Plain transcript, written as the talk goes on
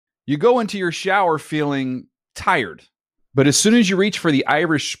You go into your shower feeling tired, but as soon as you reach for the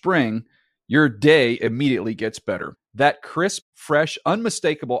Irish Spring, your day immediately gets better. That crisp, fresh,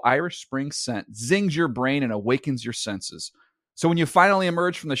 unmistakable Irish Spring scent zings your brain and awakens your senses. So when you finally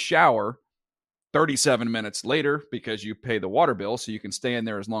emerge from the shower 37 minutes later, because you pay the water bill so you can stay in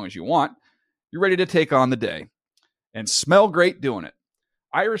there as long as you want, you're ready to take on the day and smell great doing it.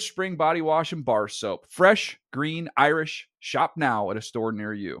 Irish Spring Body Wash and Bar Soap. Fresh, green, Irish. Shop now at a store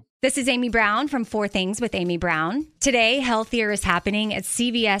near you. This is Amy Brown from 4 Things with Amy Brown. Today, healthier is happening at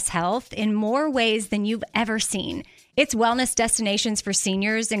CVS Health in more ways than you've ever seen. It's wellness destinations for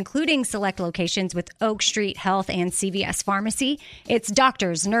seniors, including select locations with Oak Street Health and CVS Pharmacy. It's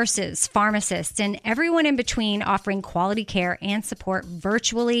doctors, nurses, pharmacists, and everyone in between offering quality care and support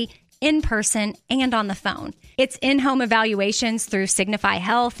virtually, in person, and on the phone. It's in-home evaluations through Signify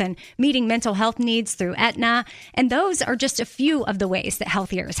Health and meeting mental health needs through Aetna. And those are just a few of the ways that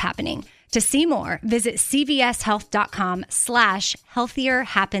healthier is happening. To see more, visit cvshealth.com/healthier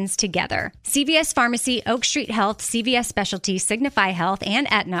happens together. CVS Pharmacy, Oak Street Health, CVS Specialty, Signify Health,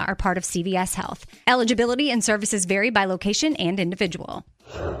 and Aetna are part of CVS Health. Eligibility and services vary by location and individual.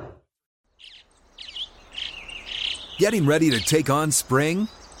 Getting ready to take on spring?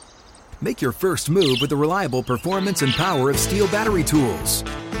 Make your first move with the reliable performance and power of Steel battery tools.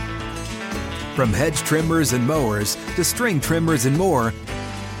 From hedge trimmers and mowers to string trimmers and more,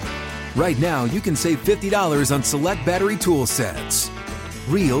 right now you can save $50 on select battery tool sets.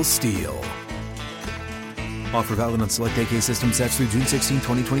 Real Steel. Offer valid on select AK system sets through June 16,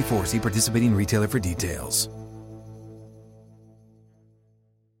 2024. See participating retailer for details.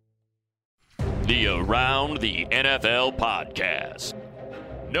 The Around the NFL podcast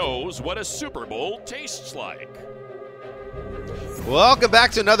knows what a Super Bowl tastes like. Welcome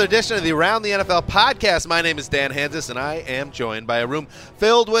back to another edition of the Around the NFL podcast. My name is Dan Hansis, and I am joined by a room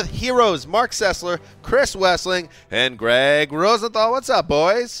filled with heroes. Mark Sessler, Chris Wessling, and Greg Rosenthal. What's up,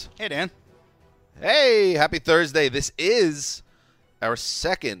 boys? Hey, Dan. Hey, happy Thursday. This is our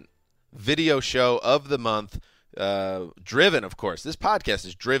second video show of the month, driven, of course. This podcast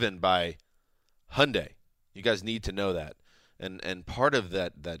is driven by Hyundai. You guys need to know that. And part of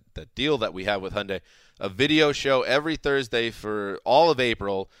that deal that we have with Hyundai, a video show every Thursday for all of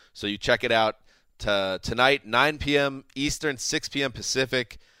April. So you check it out tonight, 9 p.m. Eastern, 6 p.m.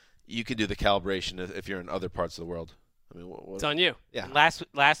 Pacific. You can do the calibration if you're in other parts of the world. I mean, it's on you. Yeah.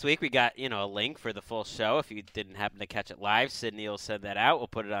 Last week we got a link for the full show. If you didn't happen to catch it live, Sydney will send that out. We'll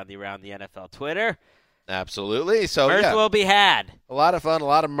put it on the Around the NFL Twitter. Absolutely. So mirth will be had. A lot of fun, a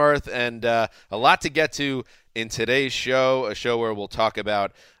lot of mirth, and a lot to get to in today's show, a show where we'll talk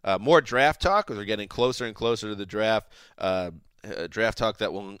about more draft talk, because we're getting closer and closer to the draft. Draft talk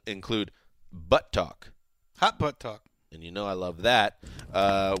that will include butt talk. Hot butt talk. And you know I love that.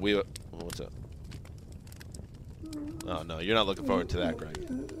 What's up? Oh, no, you're not looking forward to that,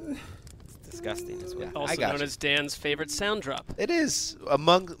 Greg. Disgusting as well. Yeah, Also known as Dan's favorite sound drop. It is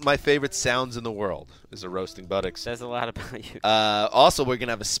among my favorite sounds in the world, is a roasting buttocks. Says a lot about you. Also, we're going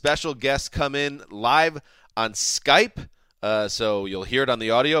to have a special guest come in live on Skype. So you'll hear it on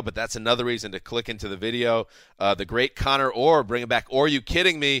the audio, but that's another reason to click into the video. The great Connor Orr, bringing back Are You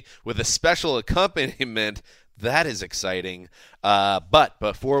Kidding Me, with a special accompaniment. That is exciting. But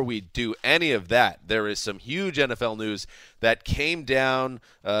before we do any of that, there is some huge NFL news that came down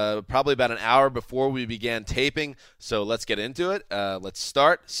probably about an hour before we began taping. So let's get into it. Let's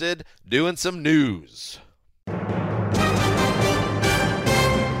start, Sid, doing some news.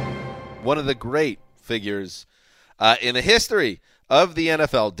 One of the great figures in the history of the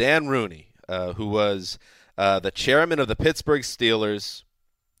NFL, Dan Rooney, who was the chairman of the Pittsburgh Steelers,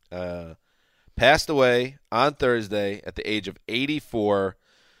 passed away on Thursday at the age of 84.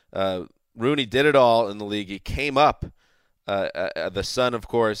 Rooney did it all in the league. He came up, the son, of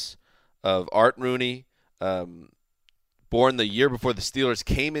course, of Art Rooney, born the year before the Steelers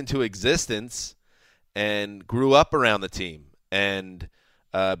came into existence, and grew up around the team and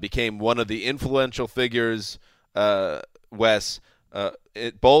became one of the influential figures, Wes,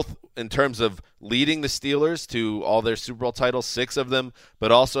 both in terms of leading the Steelers to all their Super Bowl titles, 6 of them,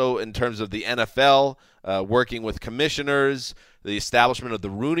 but also in terms of the NFL, working with commissioners, the establishment of the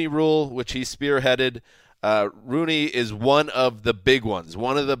Rooney Rule, which he spearheaded. Rooney is one of the big ones,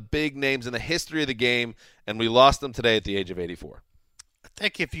 one of the big names in the history of the game, and we lost him today at the age of 84. I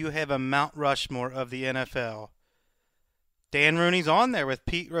think if you have a Mount Rushmore of the NFL, Dan Rooney's on there with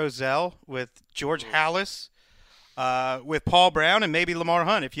Pete Rozelle, with George Halas, with Paul Brown, and maybe Lamar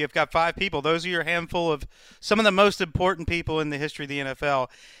Hunt. If you've got 5 people, those are your handful of some of the most important people in the history of the NFL.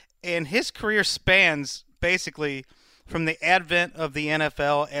 And his career spans basically from the advent of the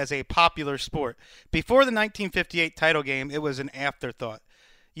NFL as a popular sport. Before the 1958 title game, it was an afterthought.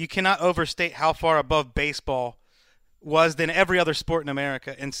 You cannot overstate how far above baseball was than every other sport in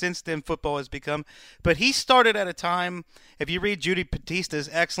America, and since then football has become. But he started at a time, if you read Judy Batista's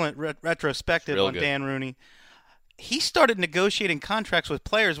excellent retrospective on Dan Rooney, he started negotiating contracts with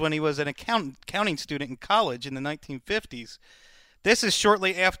players when he was an accounting student in college in the 1950s. This is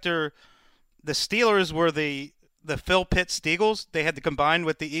shortly after the Steelers were the Phil Pitts Steagles. They had to combine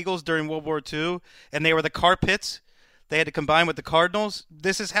with the Eagles during World War II, and they were the Carpits. They had to combine with the Cardinals.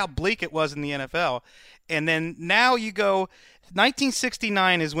 This is how bleak it was in the NFL. And then now you go,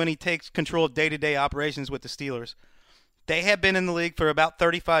 1969 is when he takes control of day-to-day operations with the Steelers. They have been in the league for about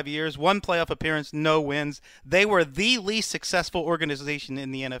 35 years, one playoff appearance, no wins. They were the least successful organization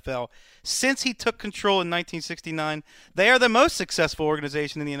in the NFL. Since he took control in 1969, they are the most successful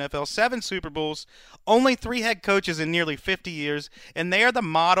organization in the NFL, 7 Super Bowls, only 3 head coaches in nearly 50 years, and they are the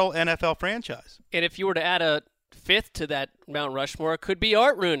model NFL franchise. And if you were to add a 5th to that Mount Rushmore, it could be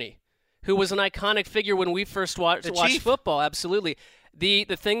Art Rooney, who was an iconic figure when we first watched football. Absolutely. The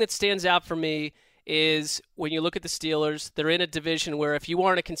thing that stands out for me is when you look at the Steelers, they're in a division where if you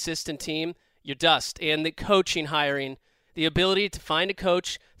aren't a consistent team, you're dust. And the coaching hiring, the ability to find a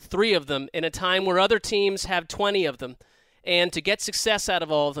coach, 3 of them, in a time where other teams have 20 of them, and to get success out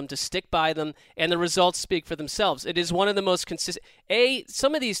of all of them, to stick by them, and the results speak for themselves. It is one of the most consistent.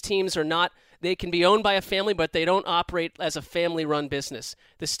 Some of these teams are not, they can be owned by a family, but they don't operate as a family-run business.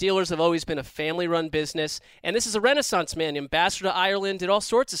 The Steelers have always been a family-run business, and this is a renaissance man. Ambassador to Ireland, did all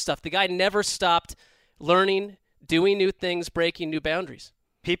sorts of stuff. The guy never stopped learning, doing new things, breaking new boundaries.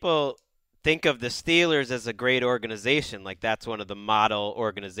 People think of the Steelers as a great organization, like that's one of the model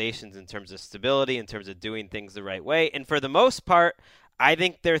organizations in terms of stability, in terms of doing things the right way. And for the most part, I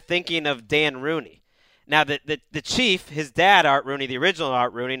think they're thinking of Dan Rooney. Now, the chief, his dad, Art Rooney, the original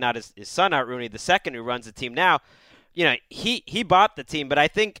Art Rooney, not his son, Art Rooney, the second who runs the team now, he bought the team, but I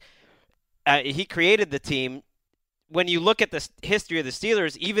think he created the team. When you look at the history of the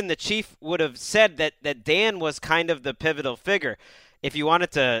Steelers, even the chief would have said that Dan was kind of the pivotal figure. If you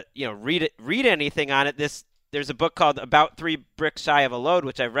wanted to, read anything on it, there's a book called About 3 Bricks Shy of a Load,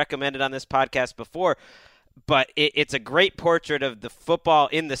 which I've recommended on this podcast before. But it's a great portrait of the football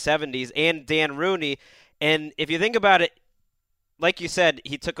in the 70s and Dan Rooney. And if you think about it, like you said,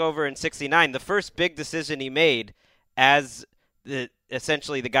 he took over in 69. The first big decision he made as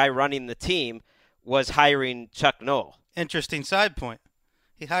essentially the guy running the team was hiring Chuck Noll. Interesting side point.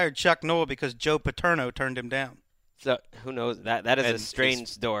 He hired Chuck Noll because Joe Paterno turned him down. So who knows? That is a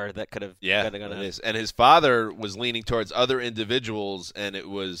strange door that could have gone on. It is. And his father was leaning towards other individuals, and it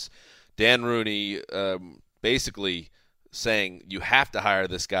was Dan Rooney basically saying, you have to hire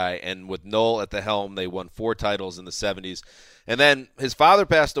this guy. And with Noll at the helm, they won 4 titles in the 70s. And then his father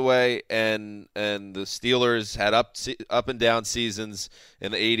passed away, and the Steelers had up and down seasons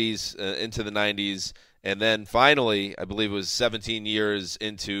in the 80s into the 90s. And then finally, I believe it was 17 years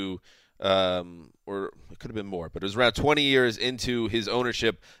into or it could have been more, but it was around 20 years into his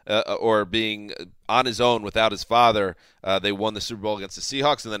ownership or being on his own without his father, they won the Super Bowl against the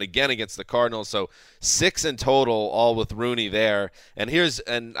Seahawks and then again against the Cardinals. So 6 in total, all with Rooney there. And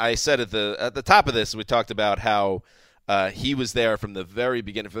I said at the top of this, we talked about how he was there from the very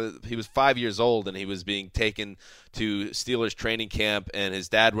beginning. He was 5 years old, and he was being taken to Steelers training camp, and his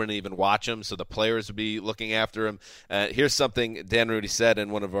dad wouldn't even watch him, so the players would be looking after him. Here's something Dan Rooney said in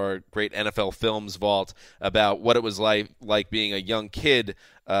one of our great NFL Films vault about what it was like being a young kid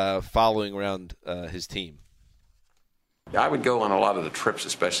following around his team. I would go on a lot of the trips,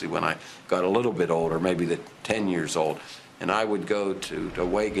 especially when I got a little bit older, maybe 10 years old, and I would go to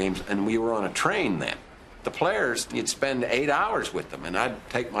away games, and we were on a train then. The players, you'd spend 8 hours with them, and I'd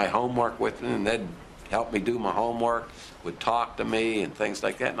take my homework with them, and they'd help me do my homework, would talk to me and things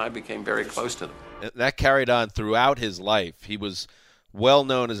like that, and I became very close to them. That carried on throughout his life. He was well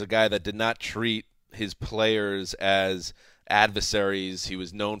known as a guy that did not treat his players as adversaries. He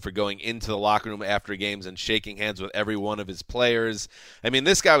was known for going into the locker room after games and shaking hands with every one of his players. I mean,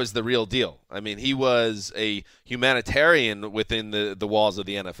 this guy was the real deal. I mean, he was a humanitarian within the walls of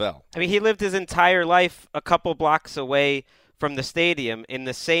the NFL. I mean, he lived his entire life a couple blocks away from the stadium in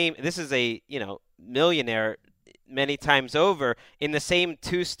the same, this is a, millionaire many times over, in the same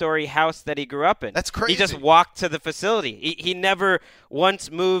 2-story house that he grew up in. That's crazy. He just walked to the facility. He never once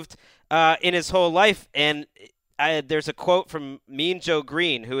moved in his whole life. And there's a quote from Mean Joe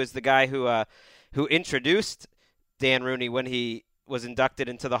Green, who is the guy who introduced Dan Rooney when he was inducted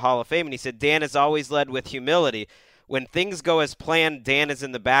into the Hall of Fame, and he said, Dan has always led with humility. When things go as planned, Dan is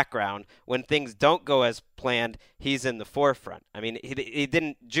in the background. When things don't go as planned, he's in the forefront. I mean, he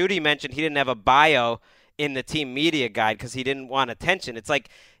didn't. Judy mentioned he didn't have a bio in the team media guide because he didn't want attention. It's like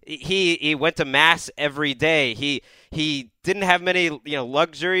he went to mass every day. He didn't have many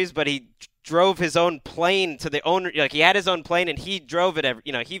luxuries, but he drove his own plane to the owner. Like, he had his own plane and he drove it.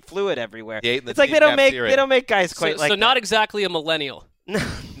 He flew it everywhere. It's like they don't make guys quite like so that. Not exactly a millennial.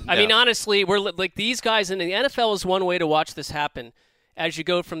 I mean, honestly, we're like these guys in the NFL is one way to watch this happen. As you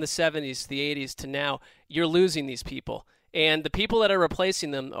go from the 70s to the 80s to now, you're losing these people. And the people that are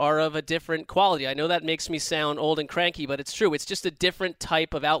replacing them are of a different quality. I know that makes me sound old and cranky, but it's true. It's just a different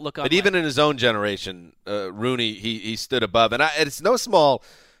type of outlook on life. But even in his own generation, Rooney, he stood above. And it's no small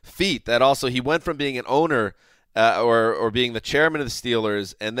feat that also he went from being an owner or being the chairman of the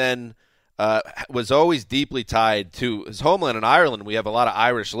Steelers and then was always deeply tied to his homeland in Ireland. We have a lot of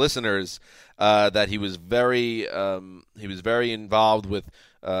Irish listeners that he was very involved with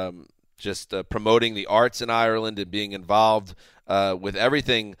just promoting the arts in Ireland and being involved with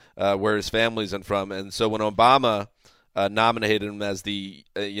everything where his family's from. And so when Obama nominated him as the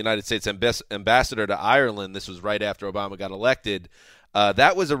United States ambassador to Ireland, this was right after Obama got elected,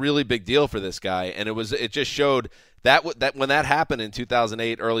 that was a really big deal for this guy. And it just showed that when that happened in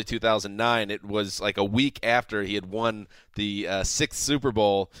 2008, early 2009, it was like a week after he had won the 6th Super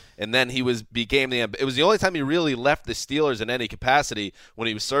Bowl, and then it was the only time he really left the Steelers in any capacity when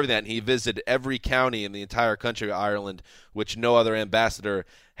he was serving that, and he visited every county in the entire country of Ireland, which no other ambassador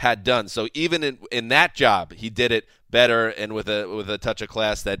had done. So even in that job, he did it better and with a touch of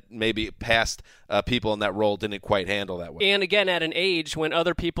class that maybe past people in that role didn't quite handle that way. And again, at an age when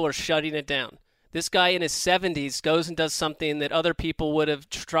other people are shutting it down. This guy in his 70s goes and does something that other people would have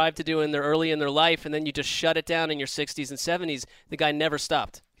tried to do early in their life, and then you just shut it down in your 60s and 70s. The guy never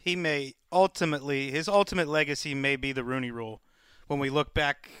stopped. His ultimate legacy may be the Rooney Rule when we look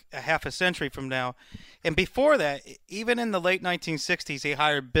back a half a century from now. And before that, even in the late 1960s, he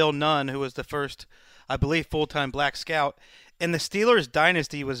hired Bill Nunn, who was the first, I believe, full-time black scout. And the Steelers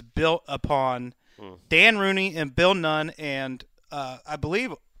dynasty was built upon Dan Rooney and Bill Nunn and I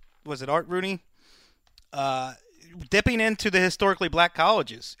believe, was it Art Rooney? Dipping into the historically black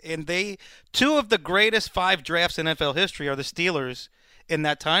colleges. And two of the greatest 5 drafts in NFL history are the Steelers in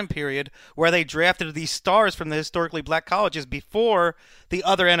that time period, where they drafted these stars from the historically black colleges before the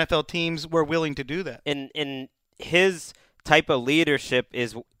other NFL teams were willing to do that. And his type of leadership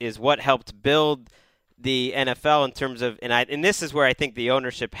is what helped build the NFL in terms of, and this is where I think the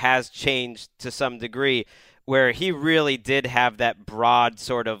ownership has changed to some degree, where he really did have that broad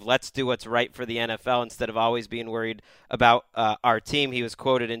sort of let's do what's right for the NFL instead of always being worried about our team. He was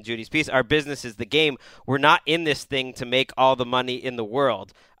quoted in Judy's piece, "Our business is the game. We're not in this thing to make all the money in the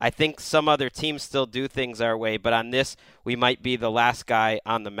world. I think some other teams still do things our way, but on this, we might be the last guy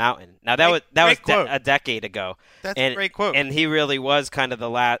on the mountain." Now, that was a decade ago. That's a great quote. And he really was kind of the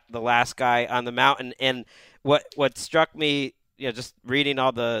last guy on the mountain. And what struck me, just reading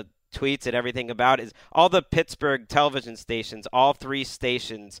all the tweets and everything about is all the Pittsburgh television stations, all 3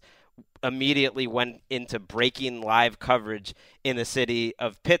 stations immediately went into breaking live coverage in the city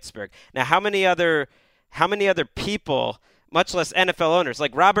of Pittsburgh. Now, how many other people, much less NFL owners,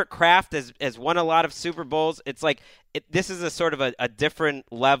 like Robert Kraft has won a lot of Super Bowls. It's like this is a sort of a different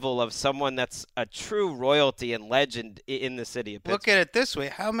level of someone that's a true royalty and legend in the city of Pittsburgh. Look at it this way.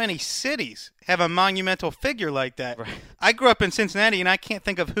 How many cities have a monumental figure like that? Right. I grew up in Cincinnati, and I can't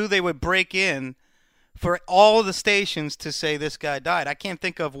think of who they would break in for all the stations to say this guy died. I can't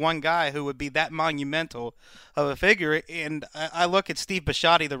think of one guy who would be that monumental of a figure. And I look at Steve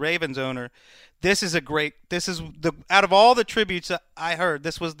Bisciotti, the Ravens owner. Out of all the tributes that I heard,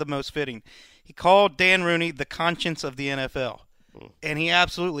 this was the most fitting. He called Dan Rooney the conscience of the NFL. And he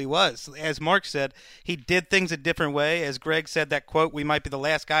absolutely was. As Mark said, he did things a different way. As Greg said, that quote, "We might be the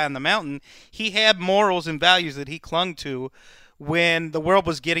last guy on the mountain." He had morals and values that he clung to when the world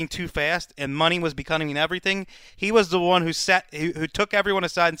was getting too fast and money was becoming everything. He was the one who took everyone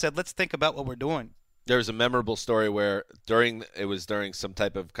aside and said, "Let's think about what we're doing." There's a memorable story where during some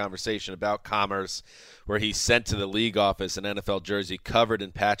type of conversation about commerce where he sent to the league office an NFL jersey covered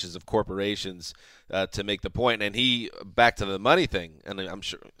in patches of corporations to make the point. And he, back to the money thing, and I'm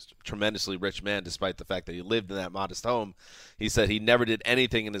sure he's a tremendously rich man despite the fact that he lived in that modest home, he said he never did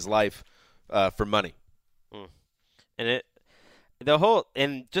anything in his life for money. And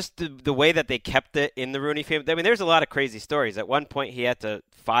just the way that they kept it in the Rooney family. I mean, there's a lot of crazy stories. At one point, he had to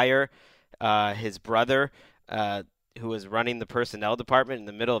fire his brother, who was running the personnel department in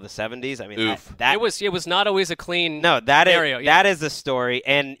the middle of the 70s. I mean, it was not always a clean scenario. Yeah. That is the story.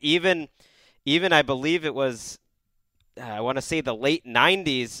 And even I believe it was I want to say the late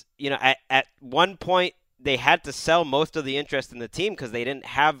 90s, at one point they had to sell most of the interest in the team because they didn't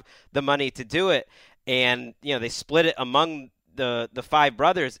have the money to do it. And, they split it among the 5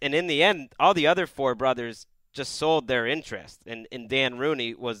 brothers. And in the end, all the other 4 brothers just sold their interest. And Dan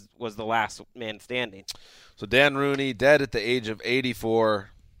Rooney was the last man standing. So Dan Rooney, dead at the age of 84,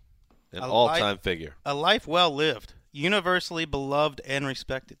 an all-time figure. A life well lived, universally beloved and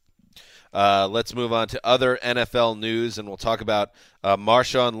respected. Let's move on to other NFL news, and we'll talk about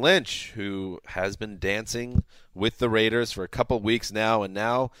Marshawn Lynch, who has been dancing with the Raiders for a couple weeks now, and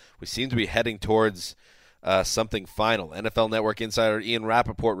now we seem to be heading towards something final. NFL Network insider Ian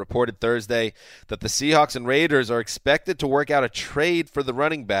Rappaport reported Thursday that the Seahawks and Raiders are expected to work out a trade for the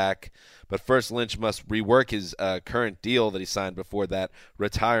running back, but first Lynch must rework his current deal that he signed before that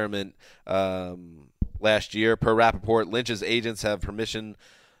retirement last year. Per Rappaport, Lynch's agents have permission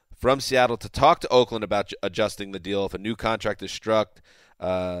from Seattle to talk to Oakland about adjusting the deal. If a new contract is struck,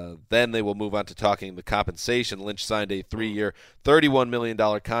 then they will move on to talking the compensation. Lynch signed a 3-year, $31 million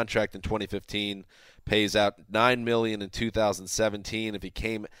contract in 2015, pays out $9 million in 2017 if he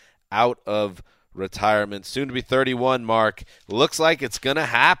came out of retirement. Soon to be 31, Mark. Looks like it's going to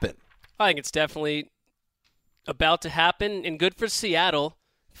happen. I think it's definitely about to happen, and good for Seattle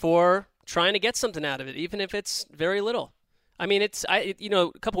for trying to get something out of it, even if it's very little. I mean,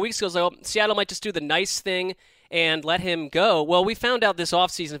 a couple weeks ago, I was like, Seattle might just do the nice thing and let him go. Well, we found out this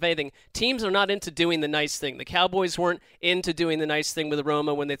offseason, if anything, teams are not into doing the nice thing. The Cowboys weren't into doing the nice thing with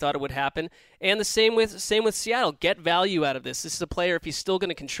Roma when they thought it would happen. And the same with Seattle. Get value out of this. This is a player, if he's still going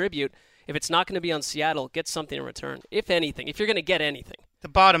to contribute, if it's not going to be on Seattle, get something in return, if anything, if you're going to get anything. The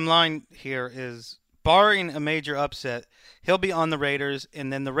bottom line here is, barring a major upset, he'll be on the Raiders,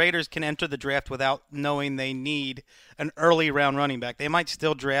 and then the Raiders can enter the draft without knowing they need an early round running back. They might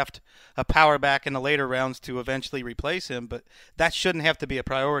still draft a power back in the later rounds to eventually replace him, but that shouldn't have to be a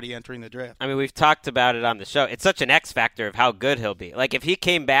priority entering the draft. I mean, we've talked about it on the show. It's such an X factor of how good he'll be. Like, if he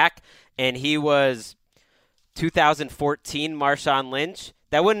came back and he was 2014 Marshawn Lynch,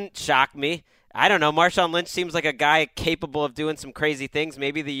 that wouldn't shock me. I don't know. Marshawn Lynch seems like a guy capable of doing some crazy things.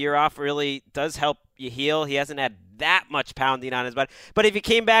 Maybe the year off really does help you heal. He hasn't had that much pounding on his body. But if he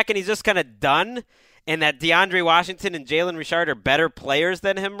came back and he's just kind of done, and that DeAndre Washington and Jalen Richard are better players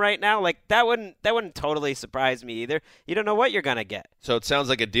than him right now, like that wouldn't totally surprise me either. You don't know what you're going to get. So it sounds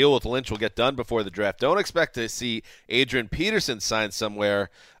like a deal with Lynch will get done before the draft. Don't expect to see Adrian Peterson sign somewhere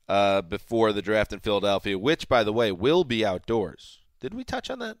before the draft in Philadelphia, which, by the way, will be outdoors. Did we touch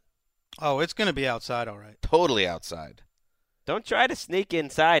on that? Oh, it's going to be outside, all right. Totally outside. Don't try to sneak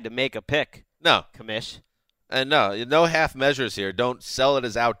inside to make a pick. No. Commish. And no half measures here. Don't sell it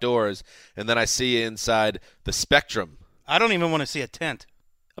as outdoors, and then I see you inside the Spectrum. I don't even want to see a tent.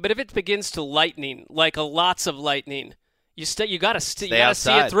 But if it begins to lightning, like lots of lightning, you got to see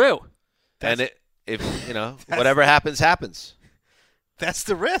it through. And whatever happens, happens. That's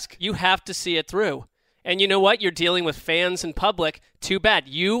the risk. You have to see it through. And you know what? You're dealing with fans and public. Too bad.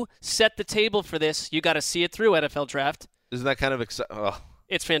 You set the table for this. You got to see it through, NFL draft. Isn't that kind of exciting? Oh,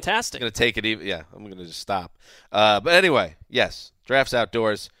 it's fantastic. I'm going to take it even. Yeah, I'm going to just stop. But anyway, yes, draft's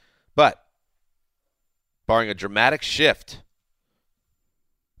outdoors. But barring a dramatic shift,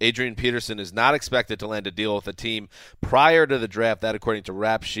 Adrian Peterson is not expected to land a deal with a team prior to the draft. That, according to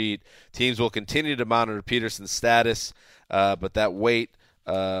Rap Sheet, teams will continue to monitor Peterson's status, but that wait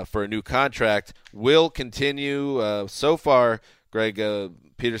for a new contract will continue. So far, Greg,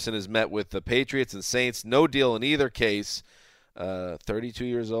 Peterson has met with the Patriots and Saints. No deal in either case. 32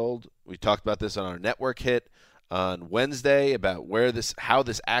 years old. We talked about this on our network hit on Wednesday about how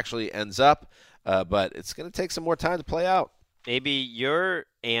this actually ends up, but it's going to take some more time to play out. Maybe your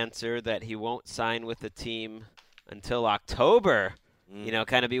answer that he won't sign with the team until October,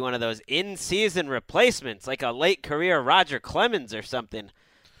 kind of be one of those in-season replacements, like a late career Roger Clemens or something.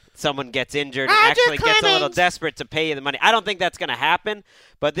 Someone gets injured and actually gets a little desperate to pay you the money. I don't think that's going to happen,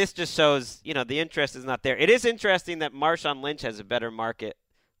 but this just shows, the interest is not there. It is interesting that Marshawn Lynch has a better market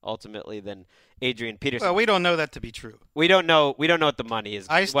ultimately than Adrian Peterson. Well, we don't know that to be true. We don't know what the money is.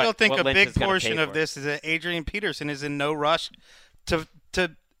 I still think a big portion of this is that Adrian Peterson is in no rush to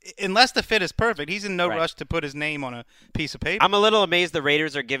unless the fit is perfect, he's in no rush to put his name on a piece of paper. I'm a little amazed the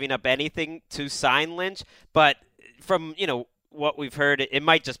Raiders are giving up anything to sign Lynch, but from, what we've heard, it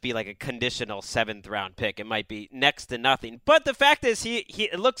might just be like a conditional 7th-round pick. It might be next to nothing. But the fact is,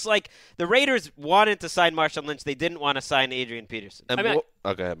 it looks like the Raiders wanted to sign Marshawn Lynch. They didn't want to sign Adrian Peterson. Go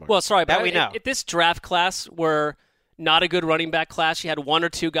ahead, Mark. Well, sorry, that but we know. This draft class where not a good running back class. You had one or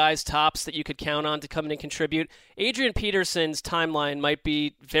two guys tops that you could count on to come in and contribute. Adrian Peterson's timeline might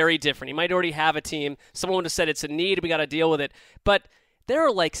be very different. He might already have a team. Someone would have said it's a need, we got to deal with it. But there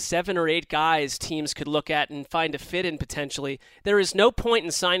are like 7 or 8 guys teams could look at and find a fit in potentially. There is no point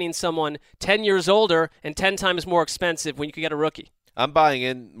in signing someone 10 years older and 10 times more expensive when you could get a rookie. I'm buying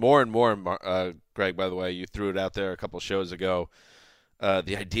in more and more, Greg, by the way. You threw it out there a couple shows ago.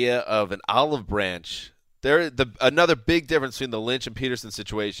 The idea of an olive branch. Another big difference between the Lynch and Peterson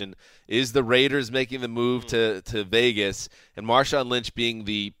situation is the Raiders making the move to Vegas and Marshawn Lynch being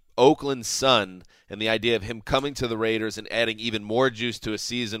the Oakland son, and the idea of him coming to the Raiders and adding even more juice to a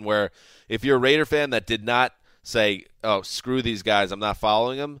season where if you're a Raider fan that did not say, oh, screw these guys, I'm not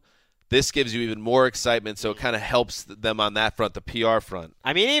following them, this gives you even more excitement, so it kind of helps them on that front, the PR front.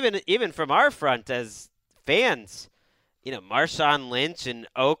 I mean, even from our front as fans, Marshawn Lynch and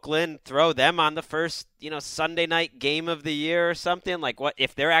Oakland, throw them on the first, Sunday night game of the year or something. Like, what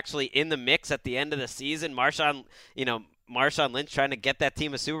if they're actually in the mix at the end of the season? Marshawn Lynch trying to get that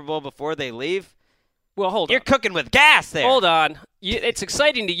team a Super Bowl before they leave. Well, hold on. You're cooking with gas there. Hold on. It's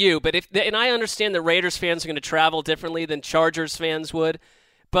exciting to you, but and I understand that Raiders fans are going to travel differently than Chargers fans would,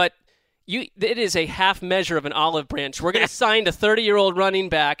 but it is a half measure of an olive branch. We're going to sign a 30-year-old running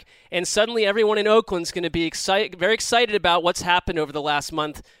back, and suddenly everyone in Oakland's going to be very excited about what's happened over the last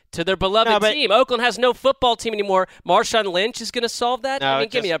month to their beloved team. Oakland has no football team anymore. Marshawn Lynch is going to solve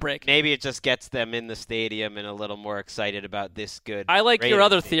that? Give me a break. Maybe it just gets them in the stadium and a little more excited about this good. I like your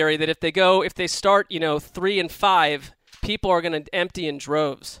other theory that if they start 3-5, people are going to empty in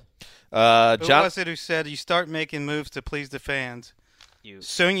droves. Who was it who said you start making moves to please the fans?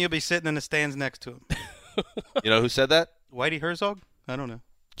 Soon you'll be sitting in the stands next to him. You know who said that? Whitey Herzog? I don't know.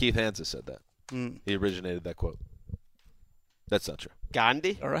 Keith Hansen said that. He originated that quote. That's not true.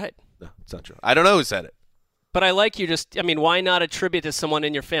 Gandhi? All right. No, it's not true. I don't know who said it. But I like you why not attribute to someone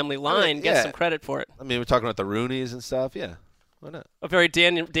in your family line, get some credit for it? I mean, we're talking about the Rooneys and stuff. Yeah, why not? A very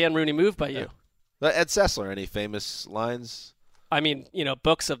Dan Rooney move by you. Ed Sessler, any famous lines? I mean,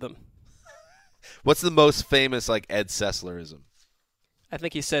 books of them. What's the most famous, Ed Sesslerism? I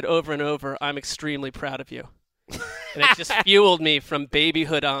think he said over and over, I'm extremely proud of you. And it just fueled me from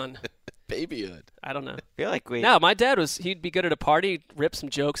babyhood on. Babyhood? I don't know. I feel like No, my dad he'd be good at a party, rip some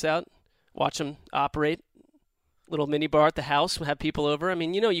jokes out, watch him operate. Little mini bar at the house, have people over. I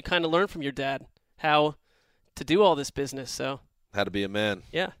mean, you kind of learn from your dad how to do all this business. So how to be a man.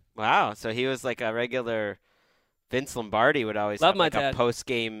 Yeah. Wow. So he was like a regular Vince Lombardi would always Love have my like dad. a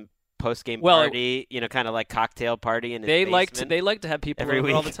post-game party, kind of like cocktail party in his basement. They like to have people every over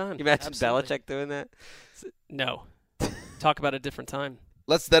week. all the time. You imagine Absolutely. Belichick doing that? No. Talk about a different time.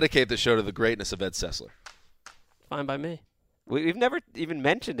 Let's dedicate the show to the greatness of Ed Sessler. Fine by me. We've never even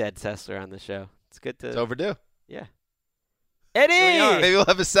mentioned Ed Sessler on the show. It's good to. It's overdue. Yeah. Eddie! Maybe we'll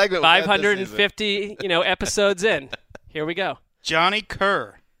have a segment. 550, episodes in. Here we go. Johnny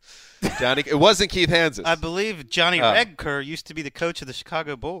Kerr. It wasn't Keith Hansen. I believe Johnny Reg Kerr used to be the coach of the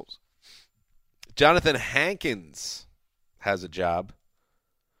Chicago Bulls. Jonathan Hankins has a job.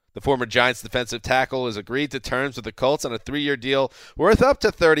 The former Giants defensive tackle has agreed to terms with the Colts on a 3-year deal worth up to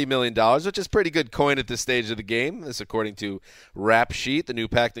 $30 million, which is pretty good coin at this stage of the game. This according to Rap Sheet. The new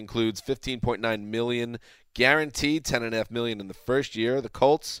pact includes $15.9 million guaranteed, $10.5 million in the first year. The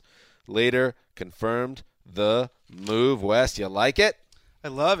Colts later confirmed the move. Wes, you like it? I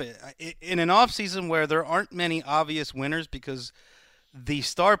love it. In an offseason where there aren't many obvious winners because the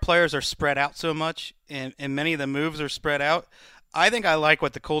star players are spread out so much and many of the moves are spread out, I think I like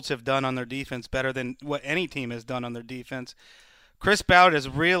what the Colts have done on their defense better than what any team has done on their defense. Chris Ballard has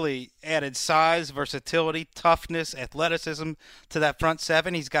really added size, versatility, toughness, athleticism to that front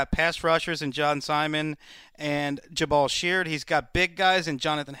seven. He's got pass rushers in John Simon and Jabal Sheard. He's got big guys in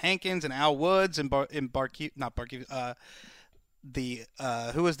Jonathan Hankins and Al Woods and who was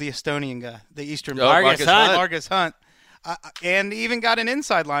the Estonian guy? The Eastern Marcus Hunt. And even got an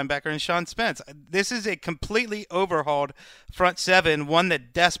inside linebacker in Sean Spence. This is a completely overhauled front seven, one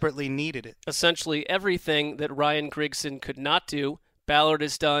that desperately needed it. Essentially everything that Ryan Grigson could not do, Ballard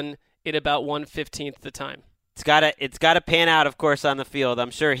has done in about 1/15 the time. It's gotta pan out, of course, on the field. I'm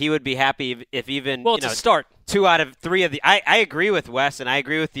sure he would be happy if even to start 2 out of 3 of the. I agree with Wes, and I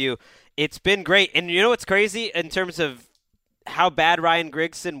agree with you. It's been great, and you know what's crazy in terms of how bad Ryan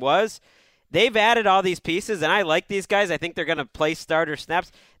Grigson was. They've added all these pieces, and I like these guys. I think they're going to play starter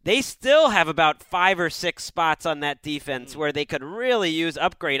snaps. They still have about 5 or 6 spots on that defense where they could really use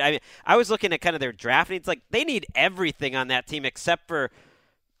upgrade. I mean, I was looking at kind of their draft needs. Like, they need everything on that team except for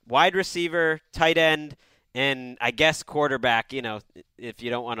wide receiver, tight end, And I guess quarterback, if you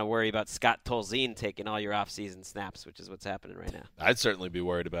don't want to worry about Scott Tolzien taking all your off-season snaps, which is what's happening right now. I'd certainly be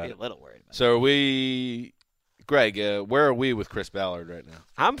worried about it. A little worried about it. So Greg, where are we with Chris Ballard right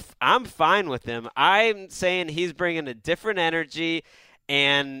now? I'm fine with him. I'm saying he's bringing a different energy,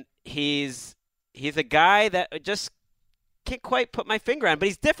 and he's a guy that just can't quite put my finger on, but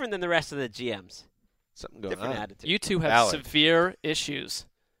he's different than the rest of the GMs. Something going different on. Attitude. You two have Ballard. severe issues.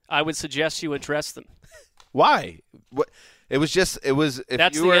 I would suggest you address them. Why? What? It was. That's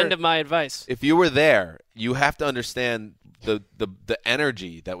the end of my advice. If you were there, you have to understand the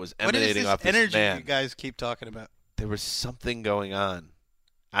energy that was emanating off this energy man. you guys keep talking about? There was something going on,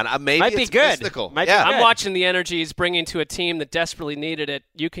 and maybe Might be it's good. mystical. Might be yeah, good. I'm watching the energy he's bringing to a team that desperately needed it.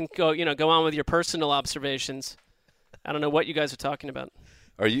 You can go on with your personal observations. I don't know what you guys are talking about.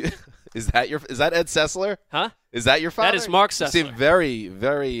 Are you? Is that Ed Sessler? Huh? Is that your father? That is Mark You seem Sessler. very,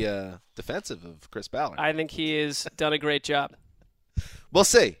 very defensive of Chris Ballard. I think he has done a great job. We'll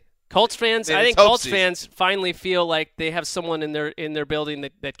see. Colts fans, Man, I it's think hope Colts season. fans finally feel like they have someone in their building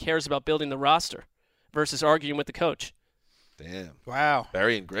that cares about building the roster versus arguing with the coach. Damn. Wow.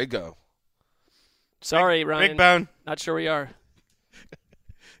 Barry and Greg go. Sorry, Ryan. Greg Bone. Not sure we are.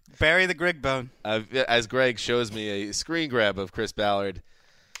 Barry the Greg Bone. As Greg shows me a screen grab of Chris Ballard,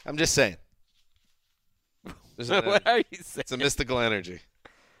 I'm just saying. What are you saying? It's a mystical energy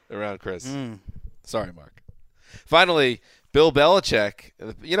around Chris. Sorry, Mark. Finally, Bill Belichick.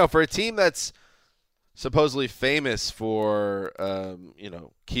 For a team that's supposedly famous for,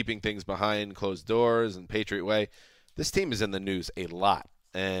 keeping things behind closed doors and Patriot way, this team is in the news a lot.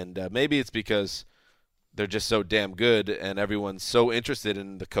 And maybe it's because they're just so damn good and everyone's so interested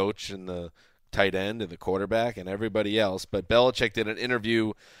in the coach and the tight end and the quarterback and everybody else. But Belichick did an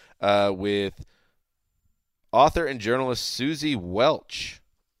interview with author and journalist Susie Welch.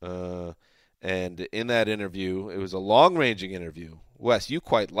 And in that interview, it was a long-ranging interview. Wes, you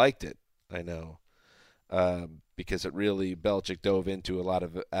quite liked it, I know, because it really, Belichick dove into a lot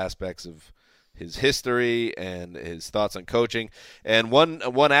of aspects of his history and his thoughts on coaching. And one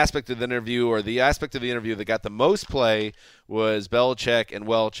aspect of the interview, or the aspect of the interview that got the most play, was Belichick and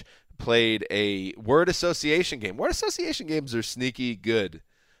Welch played a word association game. Word association games are sneaky good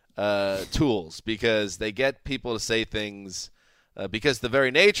tools because they get people to say things because the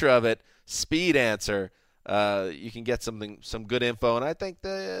very nature of it, speed answer, you can get some good info. And I think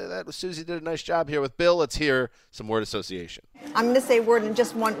that Susie did a nice job here with Bill. Let's hear some word association. I'm going to say a word and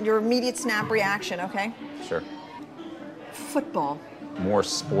just want your immediate snap reaction, okay? Sure. Football. More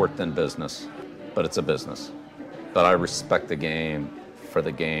sport than business, but it's a business. But I respect the game for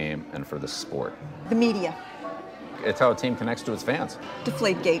the game and for the sport. The media. It's how a team connects to its fans.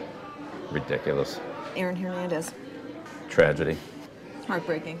 Deflategate. Ridiculous. Aaron Hernandez. Tragedy.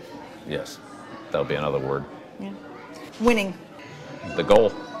 Heartbreaking. Yes. That'll be another word. Yeah. Winning. The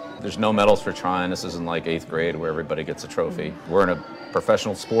goal. There's no medals for trying. This isn't like 8th grade where everybody gets a trophy. We're in a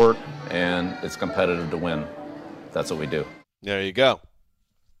professional sport, and it's competitive to win. That's what we do. There you go.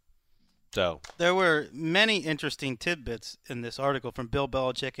 So there were many interesting tidbits in this article from Bill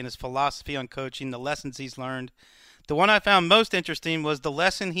Belichick and his philosophy on coaching, the lessons he's learned. The one I found most interesting was the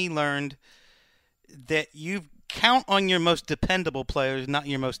lesson he learned that you count on your most dependable players, not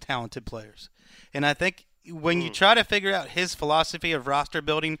your most talented players. And I think when you try to figure out his philosophy of roster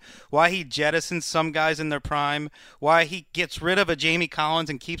building, why he jettisons some guys in their prime, why he gets rid of a Jamie Collins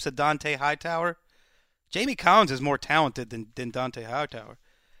and keeps a Dante Hightower, Jamie Collins is more talented than Dante Hightower.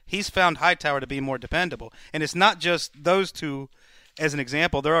 He's found Hightower to be more dependable. And it's not just those two as an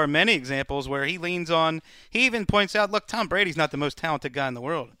example. There are many examples where he leans on, he even points out, look, Tom Brady's not the most talented guy in the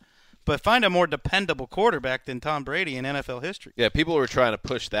world. But find a more dependable quarterback than Tom Brady in NFL history. Yeah, people were trying to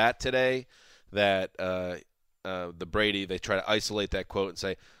push that today, that the Brady, they try to isolate that quote and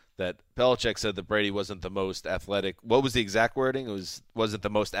say that Belichick said that Brady wasn't the most athletic. What was the exact wording? It wasn't the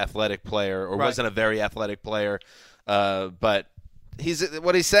most athletic player, or wasn't a very athletic player. But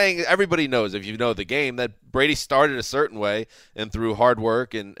what he's saying, everybody knows, if you know the game, that Brady started a certain way and through hard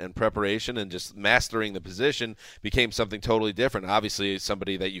work and preparation and just mastering the position became something totally different. Obviously,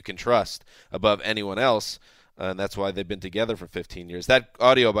 somebody that you can trust above anyone else, and that's why they've been together for 15 years. That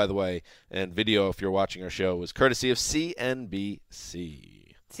audio, by the way, and video, if you're watching our show, was courtesy of CNBC.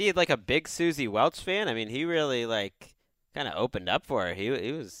 Is he like a big Susie Welch fan? I mean, he really kind of opened up for her. He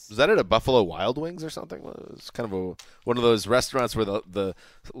was. Was that at a Buffalo Wild Wings or something? It was kind of one of those restaurants where the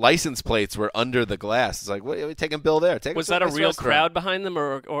license plates were under the glass. It's like, what are we taking Bill there? Was that a real crowd behind them,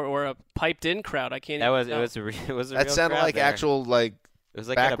 or a piped-in crowd? I can't. That even was tell. it was a real that sounded like there. actual it was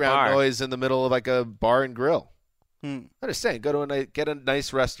like background noise in the middle of like a bar and grill. I'm just saying, get a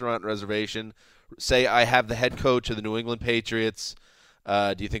nice restaurant reservation say I have the head coach of the New England Patriots.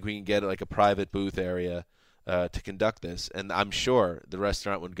 Do you think we can get like a private booth area to conduct this? And I'm sure the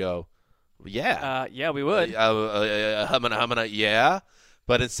restaurant would go, yeah. Yeah, we would. Yeah.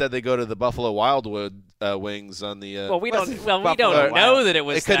 But instead they go to the Buffalo Wildwood Wings on the we don't know that it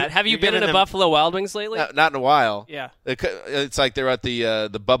was that. Have you been in a Buffalo Wild Wings lately? Not in a while. Yeah. It's like they're at the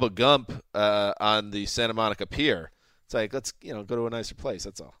Bubba Gump on the Santa Monica Pier. It's like, let's go to a nicer place.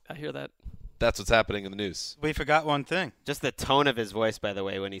 That's all. I hear that. That's what's happening in the news. We forgot one thing. Just the tone of his voice, by the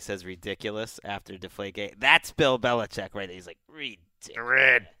way, when he says ridiculous after Deflategate. That's Bill Belichick right there. He's like,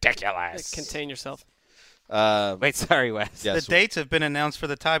 ridiculous. Contain yourself. Wait, sorry, Wes. Yes. The dates have been announced for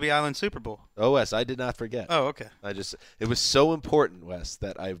the Tybee Island Super Bowl. Oh, Wes, I did not forget. Oh, okay. It was so important, Wes,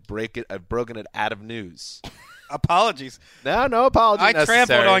 that I've broken it out of news. Apologies. No apologies. I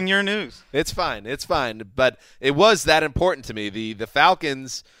trampled on your news. It's fine. But it was that important to me. The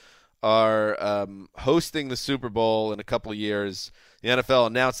Falcons are hosting the Super Bowl in a couple of years. The NFL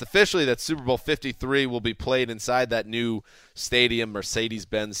announced officially that Super Bowl 53 will be played inside that new stadium,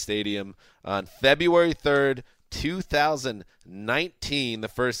 Mercedes-Benz Stadium, on February 3rd, 2019, the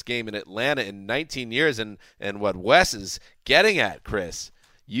first game in Atlanta in 19 years. And what Wes is getting at, Chris,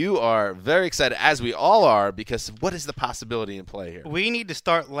 you are very excited, as we all are, because what is the possibility in play here? We need to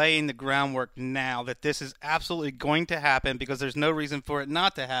start laying the groundwork now that this is absolutely going to happen because there's no reason for it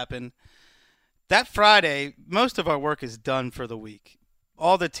not to happen. That Friday, most of our work is done for the week.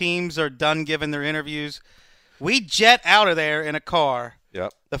 All the teams are done giving their interviews. We jet out of there in a car.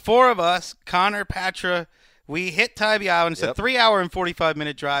 Yep. The four of us, Connor, Patra, we hit Tybee Island. It's a 3-hour and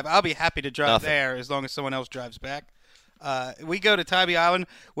 45-minute drive. I'll be happy to drive there as long as someone else drives back. We go to Tybee Island.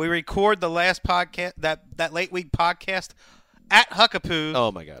 We record the last podcast, that late week podcast at Huckapoo.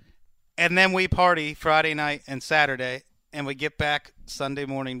 Oh, my God. And then we party Friday night and Saturday. And we get back Sunday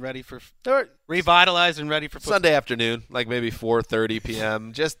morning revitalized and ready for football. Sunday afternoon, like maybe 4:30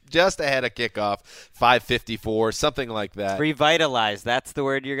 p.m., just ahead of kickoff, 5:54, something like that. Revitalized. That's the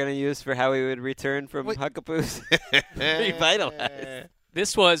word you're going to use for how we would return from Huckapoos? Revitalized.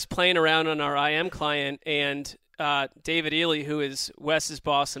 This was playing around on our IM client, and David Ely, who is Wes's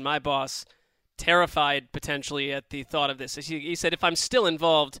boss and my boss, terrified potentially at the thought of this. He said, if I'm still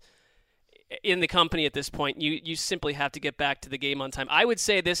involved in the company at this point, you simply have to get back to the game on time. I would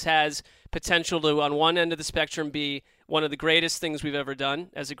say this has potential to, on one end of the spectrum, be one of the greatest things we've ever done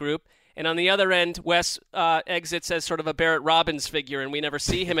as a group. And on the other end, Wes exits as sort of a Barrett Robbins figure, and we never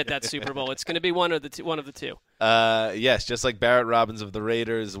see him at that Super Bowl. It's going to be one of the two. Yes, just like Barrett Robbins of the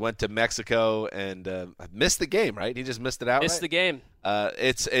Raiders went to Mexico and missed the game, right? He just missed it outright. Missed the game.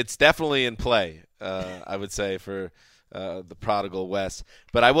 It's definitely in play, I would say, for the prodigal Wes.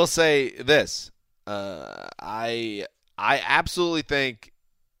 But I will say this. I absolutely think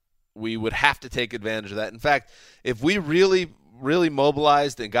we would have to take advantage of that. In fact, if we really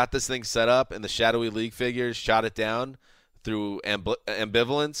mobilized and got this thing set up and the shadowy league figures shot it down through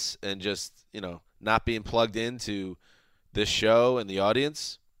ambivalence and just, not being plugged into this show and the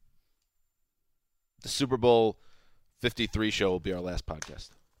audience, the Super Bowl 53 show will be our last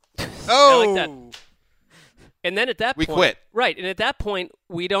podcast. Oh! I like that. And then at that point, we quit. Right, and at that point,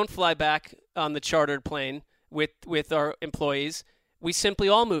 we don't fly back on the chartered plane with our employees. We simply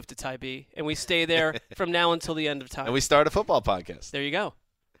all move to Tybee, and we stay there from now until the end of time. And we start a football podcast. There you go.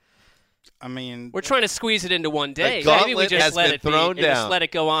 I mean, we're trying to squeeze it into one day. Maybe we just let it thrown be, down. And just let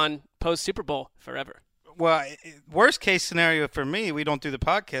it go on post Super Bowl forever. Well, worst case scenario for me, we don't do the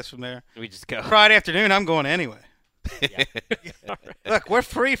podcast from there. We just go. Friday afternoon, I'm going anyway. Yeah. Look, we're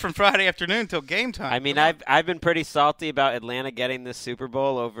free from Friday afternoon till game time. I mean, I've been pretty salty about Atlanta getting this Super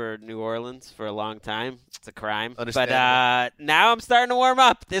Bowl over New Orleans for a long time. It's a crime. But now I'm starting to warm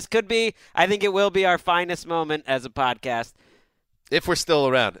up. This could be, I think it will be our finest moment as a podcast. If we're still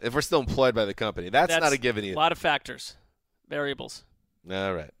around, if we're still employed by the company. That's not a given either. A lot of factors, variables.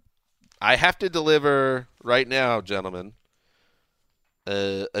 All right. I have to deliver right now, gentlemen,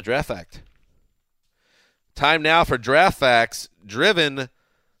 a draft fact. Time now for Draft Facts, driven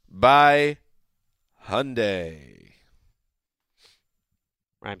by Hyundai.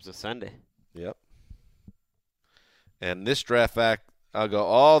 Rhymes with Sunday. Yep. And this draft fact, I'll go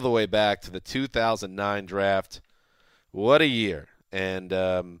all the way back to the 2009 draft. What a year.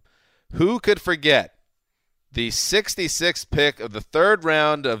 And who could forget the 66th pick of the third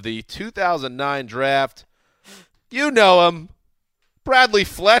round of the 2009 draft? You know him. Bradley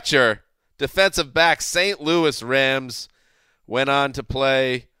Fletcher. Defensive back, St. Louis Rams, went on to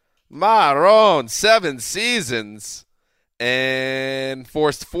play Maroon 7 seasons and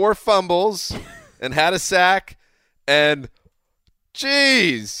forced 4 fumbles and had a sack. And,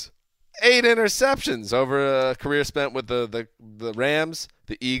 geez, 8 interceptions over a career spent with the Rams,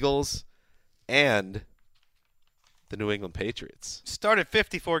 the Eagles, and the New England Patriots. Started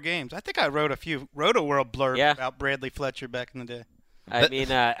 54 games. I think I wrote a few Roto-World blurbs about Bradley Fletcher back in the day. I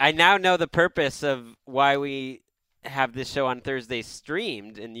mean, I now know the purpose of why we have this show on Thursday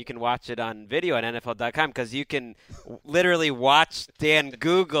streamed, and you can watch it on video at NFL.com, because you can literally watch Dan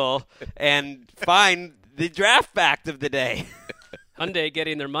Google and find the draft fact of the day. Hyundai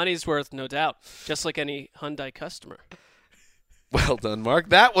getting their money's worth, no doubt, just like any Hyundai customer. Well done, Mark.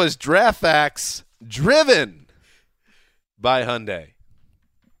 That was Draft Facts driven by Hyundai.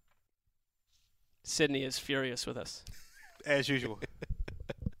 Sydney is furious with us. As usual.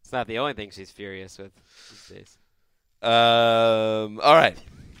 It's not the only thing she's furious with these days. All right.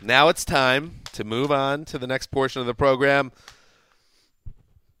 Now it's time to move on to the next portion of the program.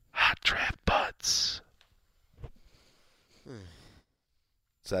 Hot Draft Butts.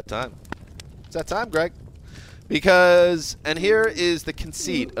 It's that time. It's that time, Greg. Because, and here is the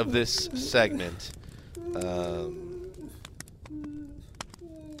conceit of this segment. The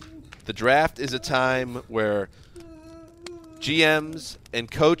draft is a time where GMs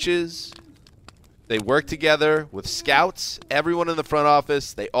and coaches, they work together with scouts, everyone in the front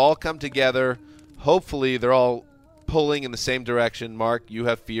office. They all come together. Hopefully, they're all pulling in the same direction. Mark, you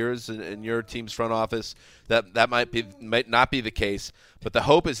have fears in your team's front office that might not be the case. But the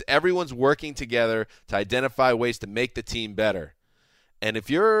hope is everyone's working together to identify ways to make the team better. And if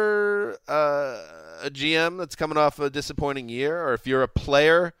you're a GM that's coming off a disappointing year, or if you're a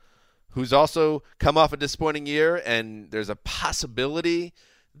player who's also come off a disappointing year and there's a possibility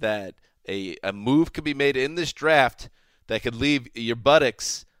that a move could be made in this draft that could leave your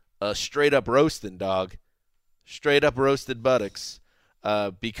buttocks straight up roasting, dog. Straight up roasted buttocks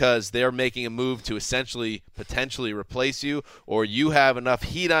because they're making a move to essentially potentially replace you, or you have enough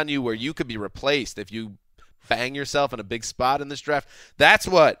heat on you where you could be replaced if you bang yourself in a big spot in this draft. That's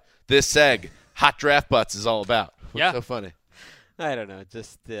what this seg, Hot Draft Butts, is all about. What's so funny? I don't know.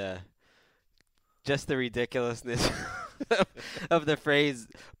 Just the ridiculousness of the phrase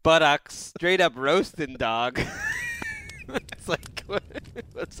buttocks, straight up roasting, dog. It's like,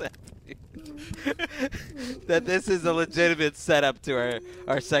 what's happening? That this is a legitimate setup to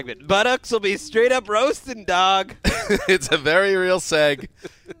our segment. Buttocks will be straight up roasting, dog. It's a very real seg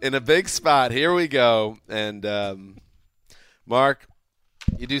in a big spot. Here we go. And Mark,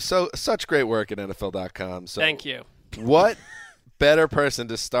 you do such great work at NFL.com. So thank you. What better person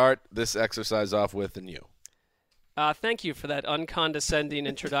to start this exercise off with than you? Thank you for that uncondescending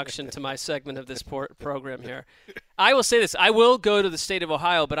introduction to my segment of this program here. I will say this. I will go to the state of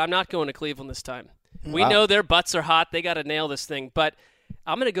Ohio, but I'm not going to Cleveland this time. We know their butts are hot. They got to nail this thing. But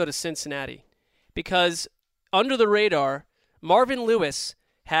I'm going to go to Cincinnati because under the radar, Marvin Lewis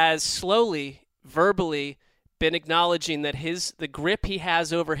has slowly, verbally been acknowledging that the grip he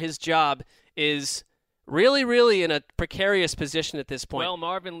has over his job is really, really in a precarious position at this point. Well,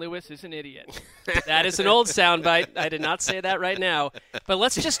 Marvin Lewis is an idiot. That is an old soundbite. I did not say that right now. But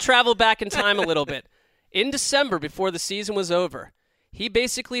let's just travel back in time a little bit. In December, before the season was over, he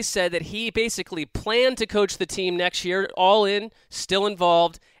basically said that he basically planned to coach the team next year, all in, still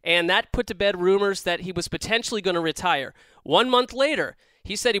involved, and that put to bed rumors that he was potentially going to retire. 1 month later,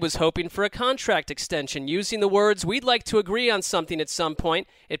 he said he was hoping for a contract extension, using the words, "We'd like to agree on something at some point."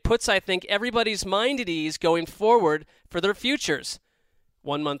 It puts, I think, everybody's mind at ease going forward for their futures.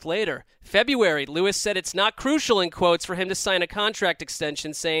 1 month later, February, Lewis said it's not crucial, in quotes, for him to sign a contract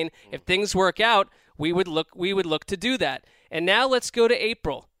extension, saying if things work out, we would look to do that. And now let's go to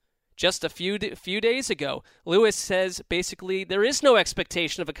April. Just a few days ago, Lewis says basically there is no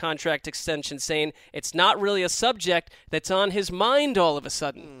expectation of a contract extension, saying it's not really a subject that's on his mind all of a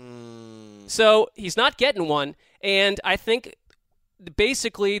sudden. So he's not getting one, and I think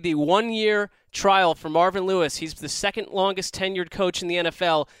basically the 1 year trial for Marvin Lewis, he's the second longest tenured coach in the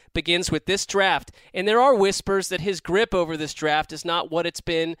NFL, begins with this draft. And there are whispers that his grip over this draft is not what it's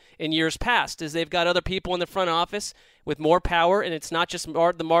been in years past, as they've got other people in the front office with more power, and it's not just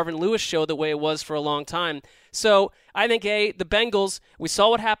the Marvin Lewis show the way it was for a long time. So I think, the Bengals, we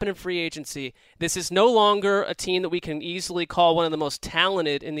saw what happened in free agency. This is no longer a team that we can easily call one of the most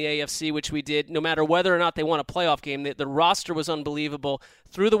talented in the AFC, which we did, no matter whether or not they won a playoff game. The roster was unbelievable.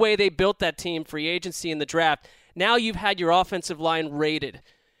 Through the way they built that team, free agency and the draft, now you've had your offensive line raided.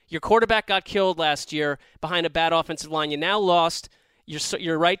 Your quarterback got killed last year behind a bad offensive line. You now lost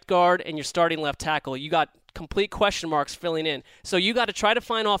your right guard and your starting left tackle. You got complete question marks filling in. So you got to try to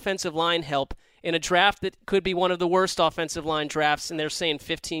find offensive line help in a draft that could be one of the worst offensive line drafts, and they're saying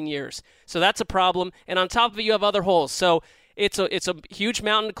 15 years. So that's a problem. And on top of it, you have other holes. So It's a huge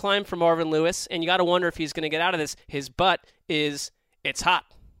mountain to climb for Marvin Lewis, and you got to wonder if he's going to get out of this. His butt it's hot.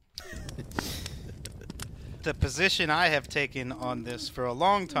 The position I have taken on this for a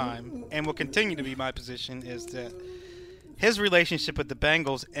long time, and will continue to be my position, is that his relationship with the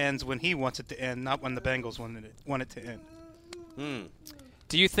Bengals ends when he wants it to end, not when the Bengals want it to end.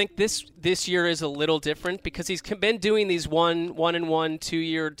 Do you think this year is a little different because he's been doing these one and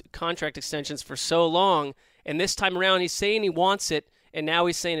 2-year contract extensions for so long, and this time around he's saying he wants it, and now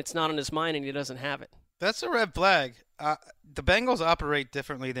he's saying it's not on his mind and he doesn't have it? That's a red flag. The Bengals operate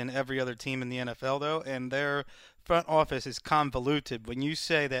differently than every other team in the NFL, though, and their front office is convoluted. When you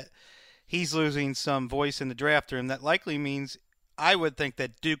say that he's losing some voice in the draft room, that likely means I would think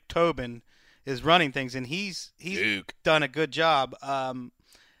that Duke Tobin is running things, and he's done a good job.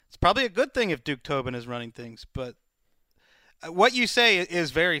 It's probably a good thing if Duke Tobin is running things, but what you say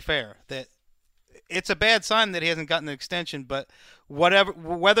is very fair, that it's a bad sign that he hasn't gotten an extension, but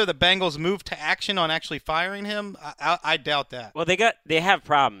whether the Bengals move to action on actually firing him, I doubt that. Well, they have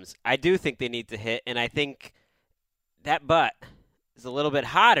problems. I do think they need to hit, and I think that butt is a little bit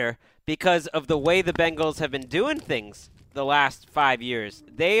hotter because of the way the Bengals have been doing things the last 5 years.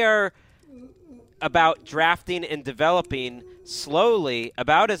 They are about drafting and developing slowly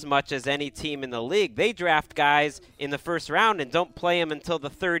about as much as any team in the league. They draft guys in the first round and don't play them until the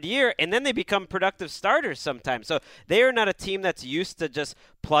third year, and then they become productive starters sometimes. So they are not a team that's used to just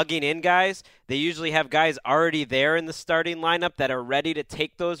plugging in guys. They usually have guys already there in the starting lineup that are ready to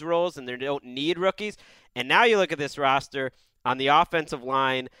take those roles, and they don't need rookies. And now you look at this roster on the offensive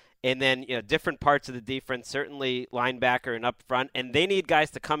line, and then different parts of the defense, certainly linebacker and up front, and they need guys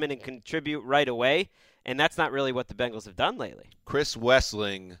to come in and contribute right away, and that's not really what the Bengals have done lately. Chris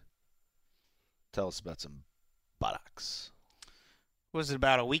Wessling, tell us about some buttocks. Was it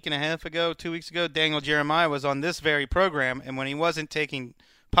about a week and a half ago, 2 weeks ago? Daniel Jeremiah was on this very program, and when he wasn't taking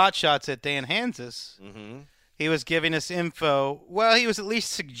pot shots at Dan Hanzus, he was giving us info. Well, he was at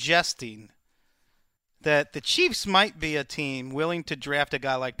least suggesting that the Chiefs might be a team willing to draft a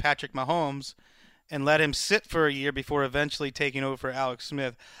guy like Patrick Mahomes and let him sit for a year before eventually taking over for Alex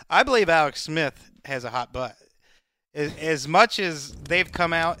Smith. I believe Alex Smith has a hot butt. As much as they've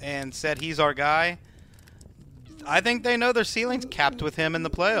come out and said he's our guy, I think they know their ceiling's capped with him in the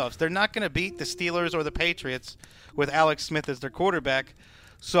playoffs. They're not going to beat the Steelers or the Patriots with Alex Smith as their quarterback.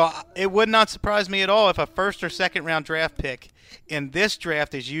 So it would not surprise me at all if a first or second round draft pick in this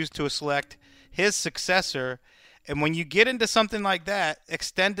draft is used to select his successor. And when you get into something like that,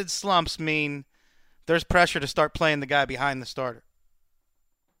 extended slumps mean there's pressure to start playing the guy behind the starter.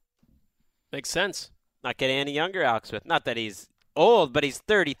 Makes sense. Not getting any younger, Alex Smith. Not that he's old, but he's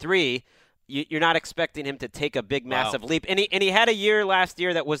 33. You're not expecting him to take a big, massive leap. And he had a year last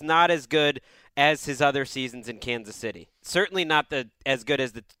year that was not as good as his other seasons in Kansas City. Certainly not as good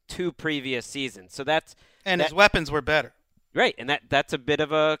as the two previous seasons. So his weapons were better. Right, and that's a bit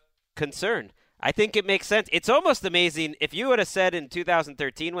of a concern. I think it makes sense. It's almost amazing if you would have said in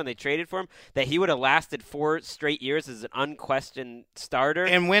 2013 when they traded for him that he would have lasted 4 straight years as an unquestioned starter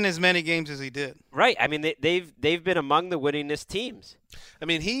and win as many games as he did. Right. I mean, they've been among the winningest teams. I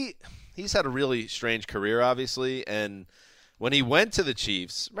mean, he's had a really strange career, obviously, and when he went to the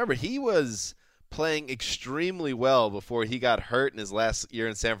Chiefs, remember, he was playing extremely well before he got hurt in his last year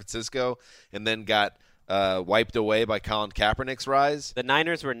in San Francisco and then got wiped away by Colin Kaepernick's rise. The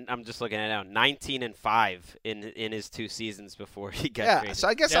Niners were, I'm just looking at it now, 19-5 in his 2 seasons before he got traded. So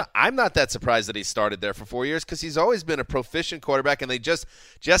I guess I'm not that surprised that he started there for 4 years because he's always been a proficient quarterback, and they just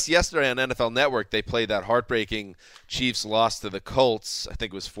yesterday on NFL Network, they played that heartbreaking Chiefs loss to the Colts. I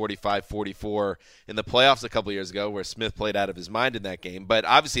think it was 45-44 in the playoffs a couple years ago where Smith played out of his mind in that game. But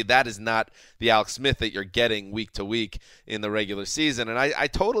obviously that is not the Alex Smith that you're getting week to week in the regular season, and I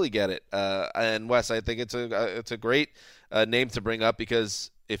totally get it. And Wes, I think it's a great name to bring up because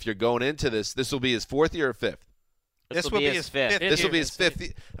if you're going into this will be his 4th year or 5th? This will be his fifth. This will be his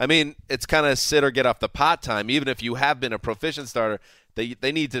 5th. I mean, it's kind of sit or get off the pot time. Even if you have been a proficient starter,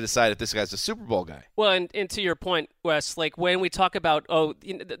 they need to decide if this guy's a Super Bowl guy. Well, and to your point, Wes, like when we talk about,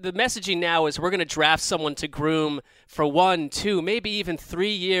 the messaging now is we're going to draft someone to groom for 1, 2, maybe even 3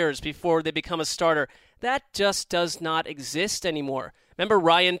 years before they become a starter. That just does not exist anymore. Remember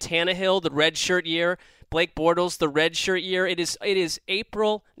Ryan Tannehill, the redshirt year? Blake Bortles, the redshirt year? It is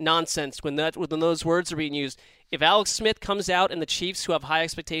April nonsense when those words are being used. If Alex Smith comes out and the Chiefs, who have high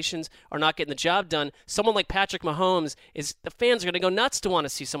expectations, are not getting the job done, someone like Patrick Mahomes, the fans are going to go nuts to want to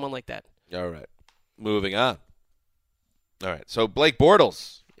see someone like that. All right. Moving on. All right. So Blake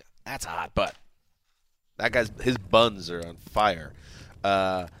Bortles, that's a hot butt. That guy's, his buns are on fire.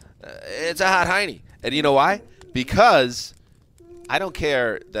 It's a hot hiney. And you know why? Because I don't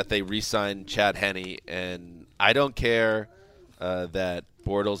care that they re-signed Chad Henne, and I don't care that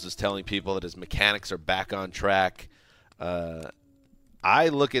Bortles is telling people that his mechanics are back on track. I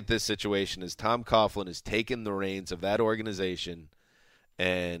look at this situation as Tom Coughlin has taken the reins of that organization,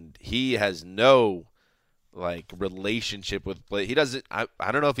 and he has no relationship with Blake. He doesn't. I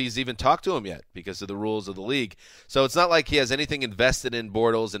don't know if he's even talked to him yet because of the rules of the league. So it's not like he has anything invested in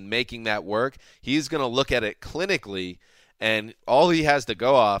Bortles and making that work. He's going to look at it clinically, and all he has to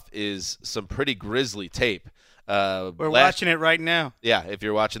go off is some pretty grisly tape. We're watching it right now. Yeah, if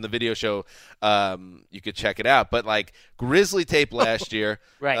you're watching the video show, you could check it out. But grisly tape last year,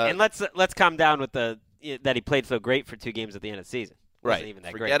 right? And let's calm down with that he played so great for 2 games at the end of the season. Right. Even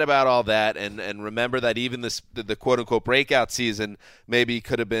that Forget great. about all that, and remember that even the quote-unquote breakout season maybe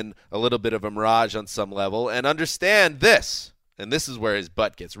could have been a little bit of a mirage on some level. And understand this, and this is where his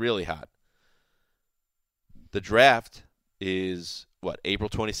butt gets really hot. The draft is, April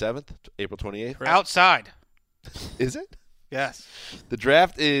 27th? April 28th? Correct. Outside. Is it? Yes. The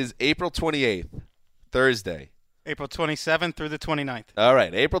draft is April 28th, Thursday. April 27th through the 29th. All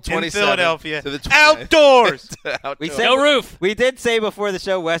right, April 27th. In Philadelphia. To the 29th. Outdoors! Outdoors. No roof. We did say before the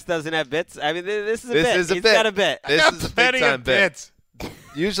show Wes doesn't have bits. I mean, this is a bit. He's got a bit. This is a big-time bit.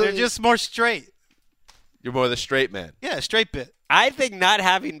 Usually, they're just more straight. You're more the straight man. Yeah, straight bit. I think not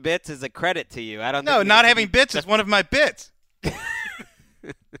having bits is a credit to you. I don't. No, not having bits is one of my bits.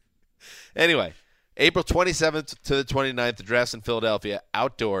 Anyway, April 27th to the 29th, the draft's in Philadelphia,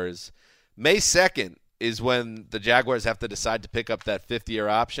 outdoors. May 2nd is when the Jaguars have to decide to pick up that 5th-year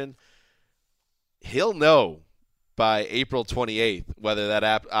option. He'll know by April 28th whether that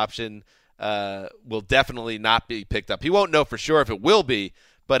option will definitely not be picked up. He won't know for sure if it will be,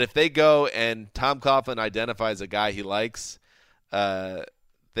 but if they go and Tom Coughlin identifies a guy he likes, I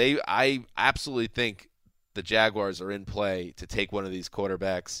absolutely think the Jaguars are in play to take one of these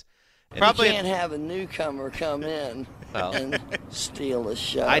quarterbacks. Probably can't have a newcomer come in and steal the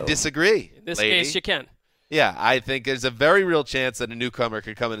show. I disagree. In this case, you can. Yeah, I think there's a very real chance that a newcomer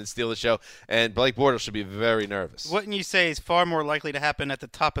could come in and steal the show, and Blake Bortles should be very nervous. Wouldn't you say is far more likely to happen at the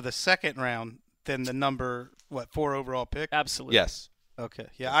top of the 2nd round than the number, 4 overall pick? Absolutely. Yes. Okay.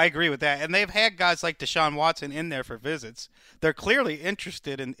 Yeah, I agree with that. And they've had guys like Deshaun Watson in there for visits. They're clearly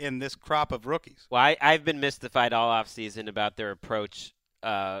interested in this crop of rookies. Well, I've been mystified all offseason about their approach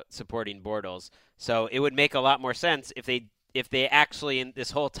supporting Bortles. So it would make a lot more sense if they actually in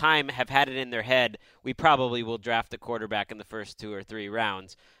this whole time have had it in their head, we probably will draft a quarterback in the first 2 or 3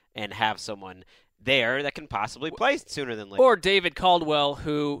 rounds and have someone there that can possibly play sooner than later. Or David Caldwell,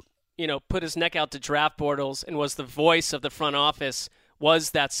 who put his neck out to draft Bortles and was the voice of the front office,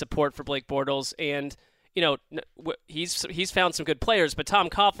 was that support for Blake Bortles. And he's found some good players, but Tom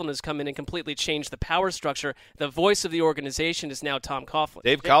Coughlin has come in and completely changed the power structure. The voice of the organization is now Tom Coughlin.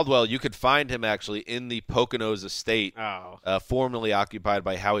 Dave Caldwell, you could find him actually in the Poconos estate, formerly occupied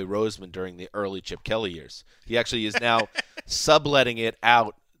by Howie Roseman during the early Chip Kelly years. He actually is now subletting it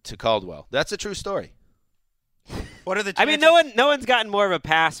out to Caldwell. That's a true story. What are the chances? I mean, no one's gotten more of a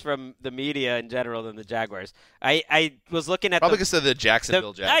pass from the media in general than the Jaguars. I was looking at probably because of the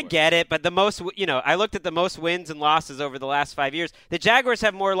Jacksonville Jaguars. I get it, but the most, I looked at the most wins and losses over the last 5 years. The Jaguars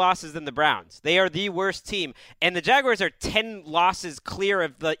have more losses than the Browns. They are the worst team, and the Jaguars are 10 losses clear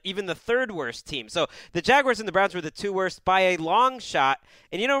of even the 3rd worst team. So the Jaguars and the Browns were the 2 worst by a long shot,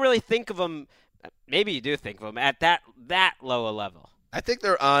 and you don't really think of them. Maybe you do think of them at that low a level. I think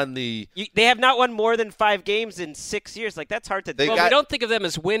they're on the. They have not won more than 5 games in 6 years. That's hard to do. We don't think of them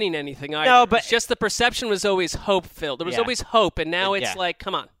as winning anything either. No, but it's just the perception was always hope-filled. There was always hope, and now it's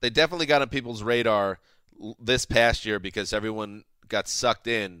come on. They definitely got on people's radar this past year because everyone got sucked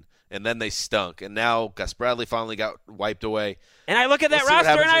in, and then they stunk. And now Gus Bradley finally got wiped away. And I look at that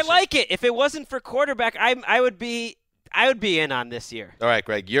roster, and I like it. If it wasn't for quarterback, I would be in on this year. All right,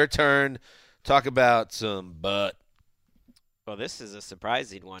 Greg, your turn. Talk about some butt. Well, this is a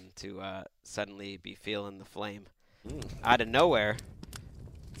surprising one to suddenly be feeling the flame. Out of nowhere,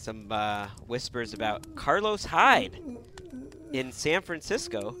 some whispers about Carlos Hyde in San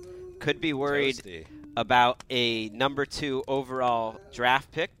Francisco could be worried about a number 2 overall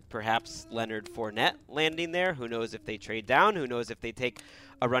draft pick, perhaps Leonard Fournette landing there. Who knows if they trade down? Who knows if they take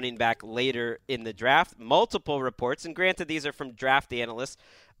a running back later in the draft? Multiple reports, and granted, these are from draft analysts.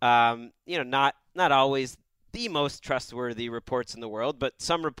 Not always the most trustworthy reports in the world, but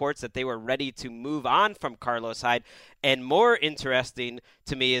some reports that they were ready to move on from Carlos Hyde. And more interesting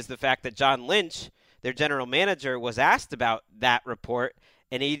to me is the fact that John Lynch, their general manager, was asked about that report,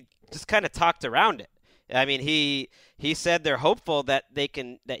 and he just kind of talked around it. I mean, he said they're hopeful that he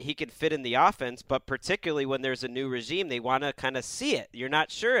can fit in the offense, but particularly when there's a new regime, they want to kind of see it. You're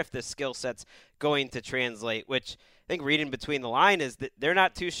not sure if the skill set's going to translate, which I think reading between the line is that they're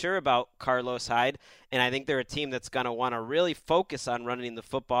not too sure about Carlos Hyde, and I think they're a team that's going to want to really focus on running the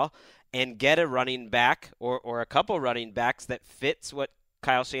football and get a running back or a couple running backs that fits what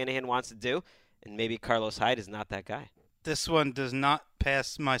Kyle Shanahan wants to do, and maybe Carlos Hyde is not that guy. This one does not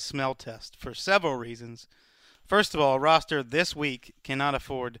pass my smell test for several reasons. First of all, a roster this week cannot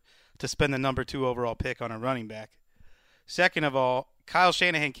afford to spend the number 2 overall pick on a running back. Second of all, Kyle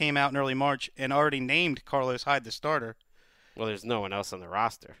Shanahan came out in early March and already named Carlos Hyde the starter. Well, there's no one else on the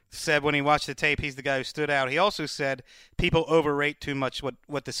roster. Said when he watched the tape, he's the guy who stood out. He also said people overrate too much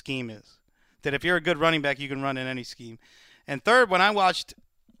what the scheme is. That if you're a good running back, you can run in any scheme. And third, when I watched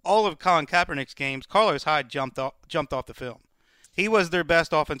all of Colin Kaepernick's games, Carlos Hyde jumped off the film. He was their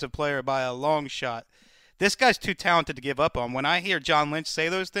best offensive player by a long shot. This guy's too talented to give up on. When I hear John Lynch say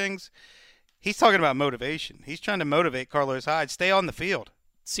those things, he's talking about motivation. He's trying to motivate Carlos Hyde. Stay on the field.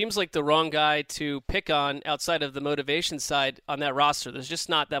 Seems like the wrong guy to pick on outside of the motivation side on that roster. There's just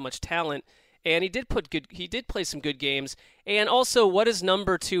not that much talent. And he did play some good games. And also, what is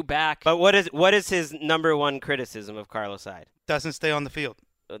number 2 back? But what is his number 1 criticism of Carlos Hyde? Doesn't stay on the field.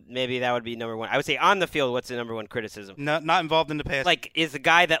 Maybe that would be number 1. I would say on the field, what's the number 1 criticism? Not involved in the pass. Like, is a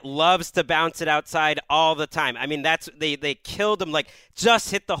guy that loves to bounce it outside all the time. I mean, they killed him. Like, just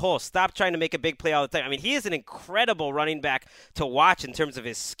hit the hole. Stop trying to make a big play all the time. I mean, he is an incredible running back to watch in terms of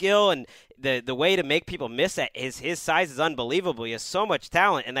his skill and the way to make people miss it. His size is unbelievable. He has so much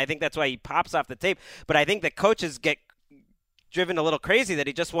talent, and I think that's why he pops off the tape. But I think the coaches get driven a little crazy that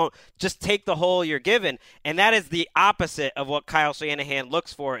he just won't just take the hole you're given, and that is the opposite of what Kyle Shanahan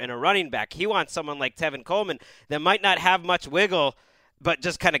looks for in a running back. He wants someone like Tevin Coleman that might not have much wiggle but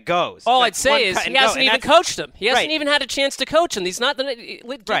just kind of goes. All I'd say is he hasn't even coached him. He hasn't even had a chance to coach him. He's not give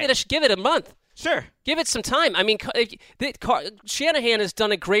it a month. Sure. Give it some time. I mean, Shanahan has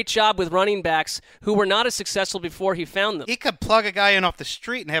done a great job with running backs who were not as successful before he found them. He could plug a guy in off the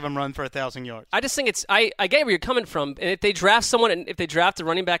street and have him run for 1,000 yards. I just think I get where you're coming from. And if they draft someone, and if they draft a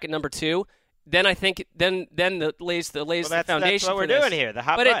running back at number 2, then I think then lays the foundation. That's what we're doing here. The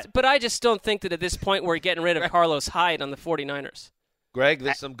hot but I just don't think that at this point we're getting rid of Carlos Hyde on the 49ers. Greg,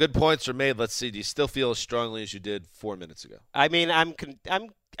 there's some good points are made. Let's see. Do you still feel as strongly as you did 4 minutes ago? I mean,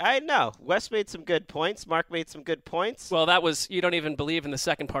 I know. Wes made some good points. Mark made some good points. Well, that was you don't even believe in the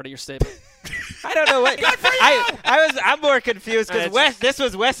second part of your statement. I don't know what. Good for you! I'm more confused because this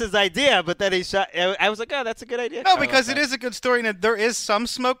was Wes's idea, but then he shot. I was like, oh, that's a good idea. No, because it is a good story, and there is some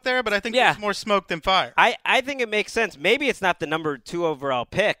smoke there, but I think there's more smoke than fire. I think it makes sense. Maybe it's not the number 2 overall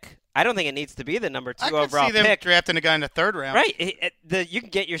pick. I don't think it needs to be the number 2 overall pick. I can see them drafting a guy in the 3rd round. Right. You can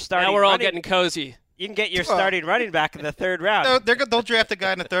get your starting. Now we're all getting cozy. You can get your starting running back in the 3rd round. They'll draft a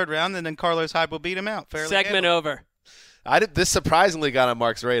guy in the 3rd round, and then Carlos Hyde will beat him out. Segment over. This surprisingly got on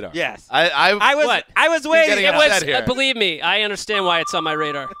Mark's radar. Yes. I was waiting. Believe me, I understand why it's on my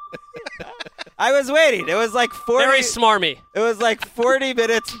radar. I was waiting. It was like 40. Very smarmy. It was like 40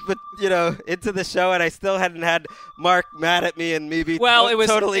 minutes, but into the show, and I still hadn't had Mark mad at me and me be it was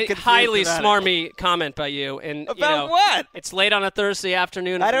totally a highly smarmy comment by you. And about what? It's late on a Thursday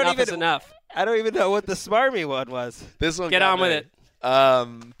afternoon. Enough is enough. I don't even know what the smarmy one was. This one. Get on with it.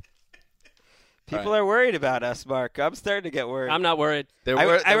 People are worried about us, Mark. I'm starting to get worried. I'm not worried. There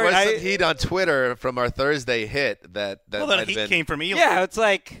was some heat on Twitter from our Thursday hit that heat came from Eli. Yeah,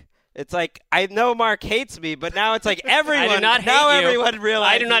 it's like I know Mark hates me, but now it's like everyone. I do not hate you. Everyone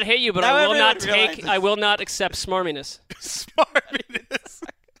realizes. I do not hate you, but I will not accept smarminess. Smarminess.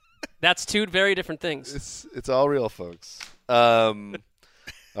 That's 2 very different things. It's all real, folks.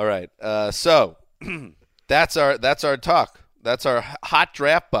 All right. So that's our talk. That's our hot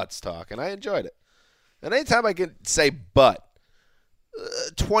draft butts talk, and I enjoyed it. And anytime I can say butt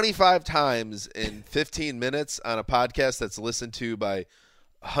 25 times in 15 minutes on a podcast that's listened to by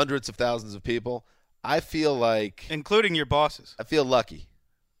hundreds of thousands of people, I feel like, including your bosses, I feel lucky.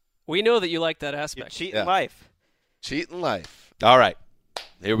 We know that you like that aspect. You're cheating life. Cheating life. All right.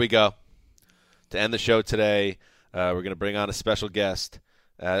 Here we go. To end the show today, we're going to bring on a special guest.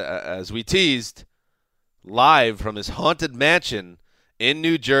 As we teased, live from his haunted mansion in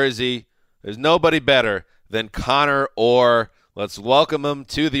New Jersey, there's nobody better than Connor Orr. Let's welcome him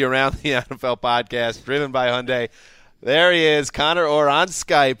to the Around the NFL podcast, driven by Hyundai. There he is, Connor Orr on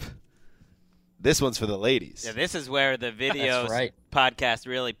Skype. This one's for the ladies. Yeah, this is where the video podcast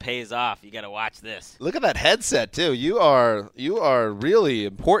really pays off. You got to watch this. Look at that headset too. You are really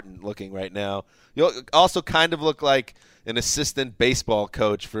important looking right now. You also kind of look like an assistant baseball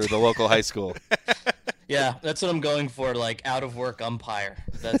coach for the local high school. Yeah, that's what I'm going for, like out of work umpire.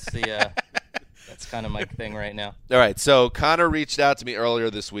 That's the that's kind of my thing right now. All right, so Connor reached out to me earlier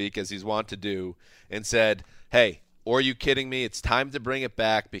this week, as he's wont to do, and said, hey, or are you kidding me? It's time to bring it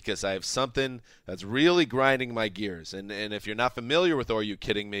back because I have something that's really grinding my gears. And if you're not familiar with Or Are You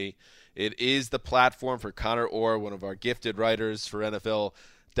Kidding Me, it is the platform for Connor Orr, one of our gifted writers for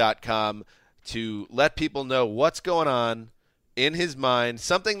NFL.com, to let people know what's going on in his mind,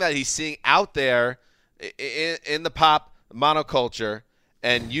 something that he's seeing out there in the pop monoculture,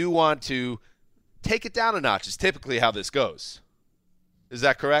 and you want to take it down a notch is typically how this goes. Is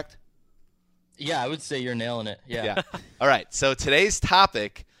that correct? Yeah, I would say you're nailing it. Yeah. All right. So today's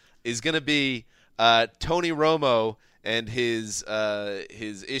topic is going to be Tony Romo and his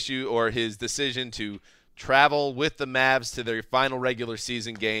issue or his decision to travel with the Mavs to their final regular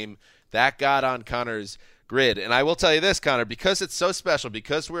season game. That got on Connor's grid. And I will tell you this, Connor, because it's so special,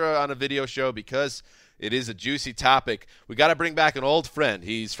 because we're on a video show, because it is a juicy topic, we got to bring back an old friend.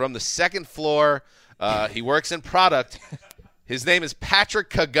 He's from the second floor. He works in product. His name is Patrick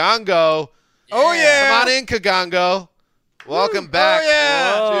Kagongo. Oh, yeah. Come on in, Kagongo. Welcome back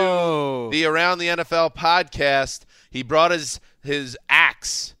to the Around the NFL podcast. He brought his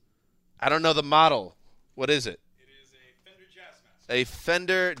axe. I don't know the model. What is it? It is a Fender Jazzmaster. A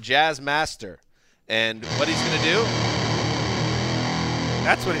Fender Jazzmaster. And what he's going to do?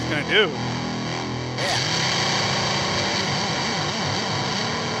 That's what he's going to do.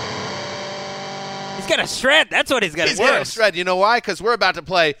 He's got a shred. That's what he's got to do. He's got a shred. You know why? Because we're about to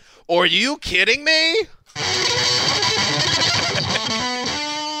play Are You Kidding Me?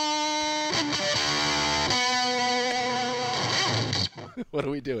 What are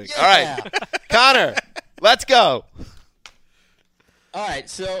we doing? Yeah. All right. Connor, let's go. All right,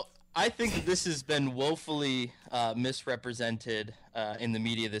 so I think that this has been woefully misrepresented in the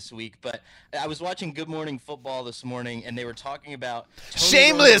media this week, but I was watching Good Morning Football this morning, and they were talking about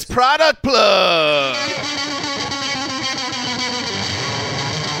Shameless product plug.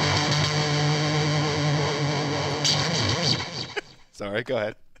 Sorry, go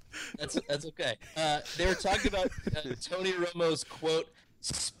ahead. That's okay. They were talking about Tony Romo's, quote,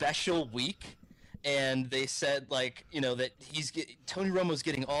 special week. And they said, like, you know, that Tony Romo's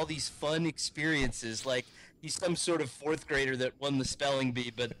getting all these fun experiences. Like, he's some sort of fourth grader that won the spelling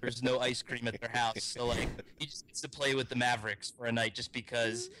bee, but there's no ice cream at their house. So, like, he just gets to play with the Mavericks for a night just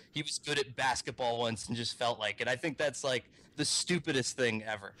because he was good at basketball once and just felt like it. I think that's, like, the stupidest thing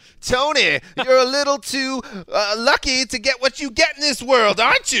ever. Tony, you're a little too lucky to get what you get in this world,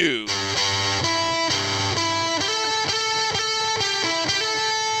 aren't you?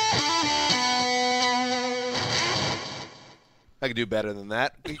 I could do better than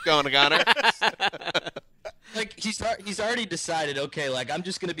that. Keep going, Connor. Like, he's already decided, okay, like, I'm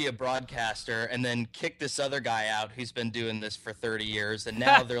just going to be a broadcaster and then kick this other guy out who's been doing this for 30 years. And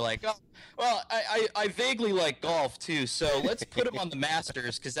now they're like, oh, well, I vaguely like golf, too, so let's put him on the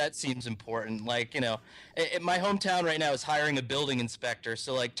Masters because that seems important. Like, you know, my hometown right now is hiring a building inspector.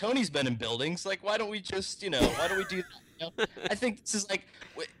 So, like, Tony's been in buildings. Like, why don't we just, you know, why don't we do that? I think this is like,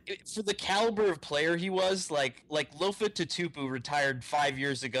 for the caliber of player he was, like Lofa Tatupu retired 5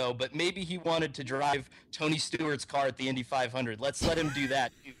 years ago, but maybe he wanted to drive Tony Stewart's car at the Indy 500. Let's let him do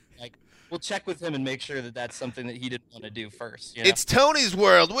that. Like, we'll check with him and make sure that that's something that he didn't want to do first. You know? It's Tony's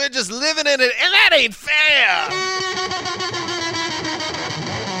world. We're just living in it, and that ain't fair.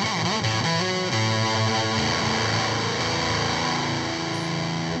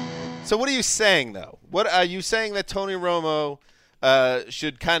 So what are you saying, though? What are you saying that Tony Romo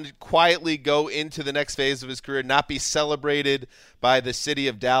should kind of quietly go into the next phase of his career, not be celebrated by the city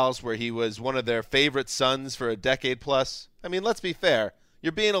of Dallas, where he was one of their favorite sons for a decade plus? I mean, let's be fair.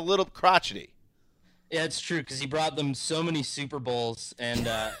 You're being a little crotchety. Yeah, it's true, because he brought them so many Super Bowls and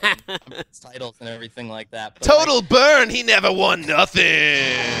titles and everything like that. But Total burn. He never won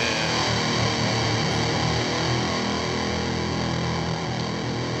nothing.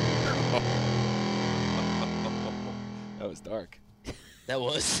 That was dark. That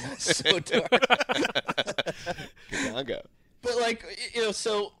was so dark. But, like, you know,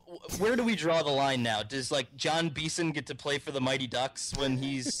 so where do we draw the line now? Does, like, John Beeson get to play for the Mighty Ducks when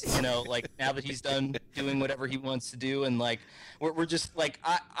he's, you know, like, now that he's done doing whatever he wants to do? And, like, we're just, like,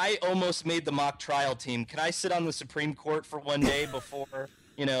 I almost made the mock trial team. Can I sit on the Supreme Court for one day before,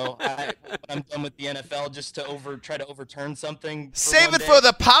 you know, I'm done with the NFL just to try to overturn something? Save it for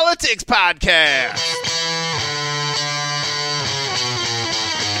the politics podcast.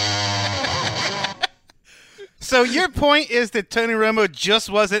 So your point is that Tony Romo just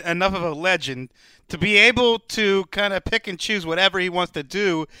wasn't enough of a legend to be able to kind of pick and choose whatever he wants to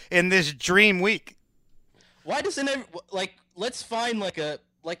do in this dream week. Why doesn't let's find like a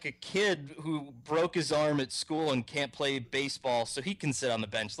kid who broke his arm at school and can't play baseball so he can sit on the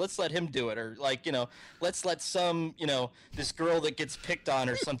bench. Let's let him do it. Or let's let this girl that gets picked on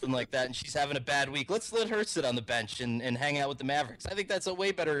or something like that and she's having a bad week. Let's let her sit on the bench and hang out with the Mavericks. I think that's a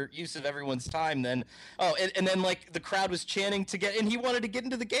way better use of everyone's time than, and then like the crowd was chanting and he wanted to get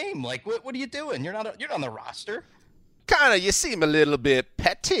into the game. Like, what are you doing? You're not on the roster. Connor, you seem a little bit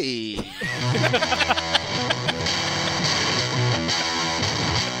petty.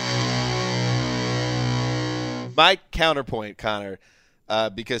 My counterpoint, Connor,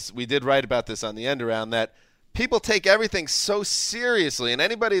 because we did write about this on the end around, that people take everything so seriously, and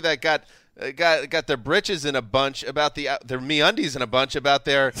anybody that got their britches in a bunch about their MeUndies in a bunch about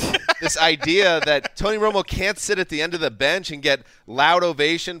this idea that Tony Romo can't sit at the end of the bench and get loud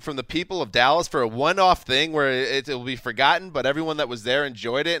ovation from the people of Dallas for a one-off thing where it will be forgotten, but everyone that was there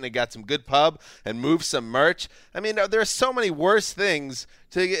enjoyed it and it got some good pub and moved some merch. I mean, there are so many worse things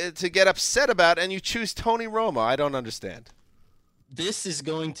to get upset about, and you choose Tony Romo. I don't understand. This is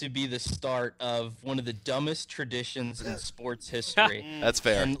going to be the start of one of the dumbest traditions in sports history. That's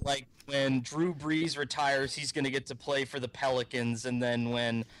fair. And like when Drew Brees retires, he's going to get to play for the Pelicans. And then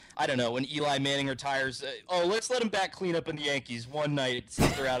when Eli Manning retires, let's let him back clean up in the Yankees one night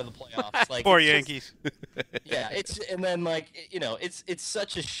since they're out of the playoffs. Like, poor Yankees. Yeah, it's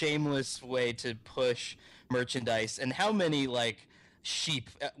such a shameless way to push merchandise. And how many sheep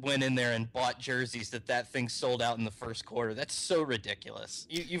went in there and bought jerseys that thing sold out in the first quarter. That's so ridiculous.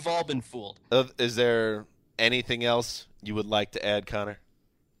 You've all been fooled. Is there anything else you would like to add, Connor?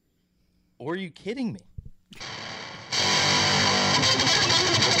 Or are you kidding me?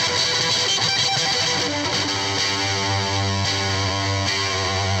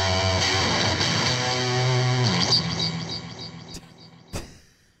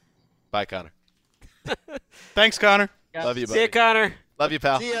 Bye, Connor. Thanks, Connor. Love you, buddy. See you, Connor. Love you,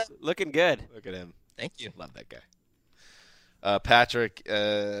 pal. See ya. Looking good. Look at him. Thank you. Love that guy. Patrick,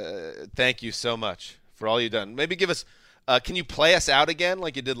 thank you so much for all you've done. Maybe give us can you play us out again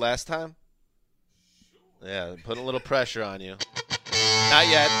like you did last time? Yeah, put a little pressure on you. Not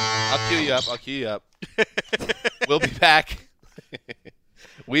yet. I'll cue you up. We'll be back.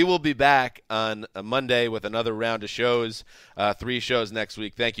 We will be back on a Monday with another round of shows, 3 shows next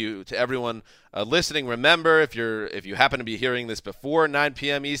week. Thank you to everyone listening. Remember, if you happen to be hearing this before 9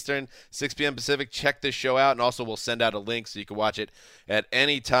 p.m. Eastern, 6 p.m. Pacific, check this show out, and also we'll send out a link so you can watch it at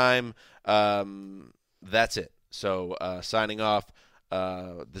any time. That's it. So signing off,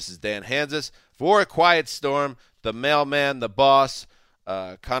 this is Dan Hanzus for A Quiet Storm, the mailman, the boss,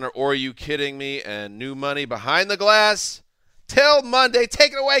 Connor, or Are You Kidding Me, and New Money Behind the Glass. Till Monday.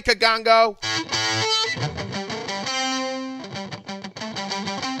 Take it away, Kagongo. Look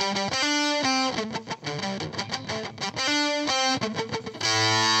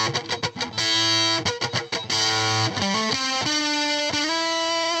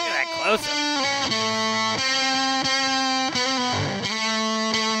at that close-up.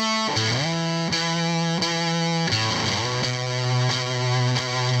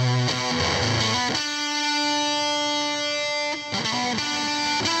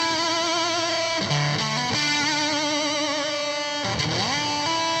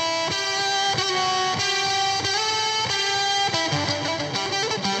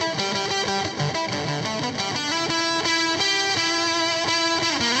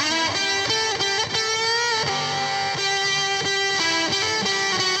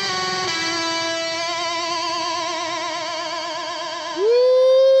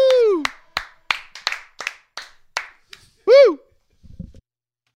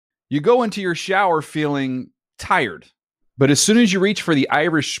 You go into your shower feeling tired, but as soon as you reach for the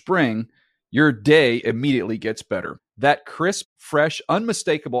Irish Spring, your day immediately gets better. That crisp, fresh,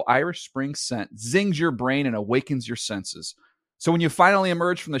 unmistakable Irish Spring scent zings your brain and awakens your senses. So when you finally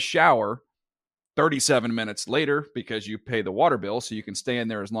emerge from the shower, 37 minutes later, because you pay the water bill so you can stay in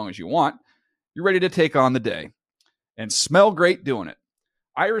there as long as you want, you're ready to take on the day. And smell great doing it.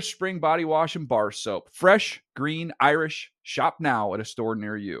 Irish Spring Body Wash and Bar Soap. Fresh, green, Irish. Shop now at a store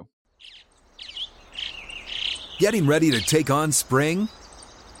near you. Getting ready to take on spring?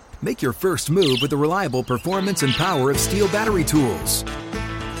 Make your first move with the reliable performance and power of Steel battery tools.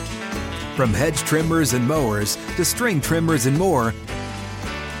 From hedge trimmers and mowers to string trimmers and more,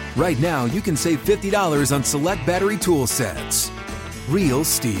 right now you can save $50 on select battery tool sets. Real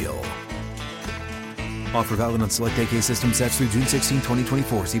Steel. Offer valid on select AK system sets through June 16,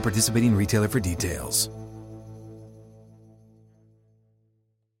 2024. See participating retailer for details.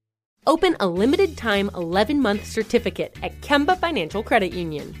 Open a limited-time 11-month certificate at Kemba Financial Credit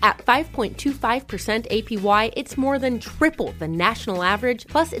Union. At 5.25% APY, it's more than triple the national average,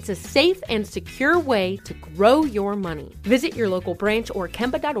 plus it's a safe and secure way to grow your money. Visit your local branch or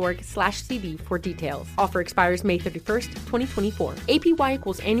kemba.org/cb for details. Offer expires May 31st, 2024. APY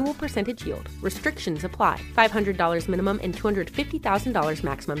equals annual percentage yield. Restrictions apply. $500 minimum and $250,000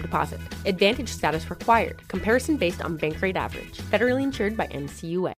 maximum deposit. Advantage status required. Comparison based on bank rate average. Federally insured by NCUA.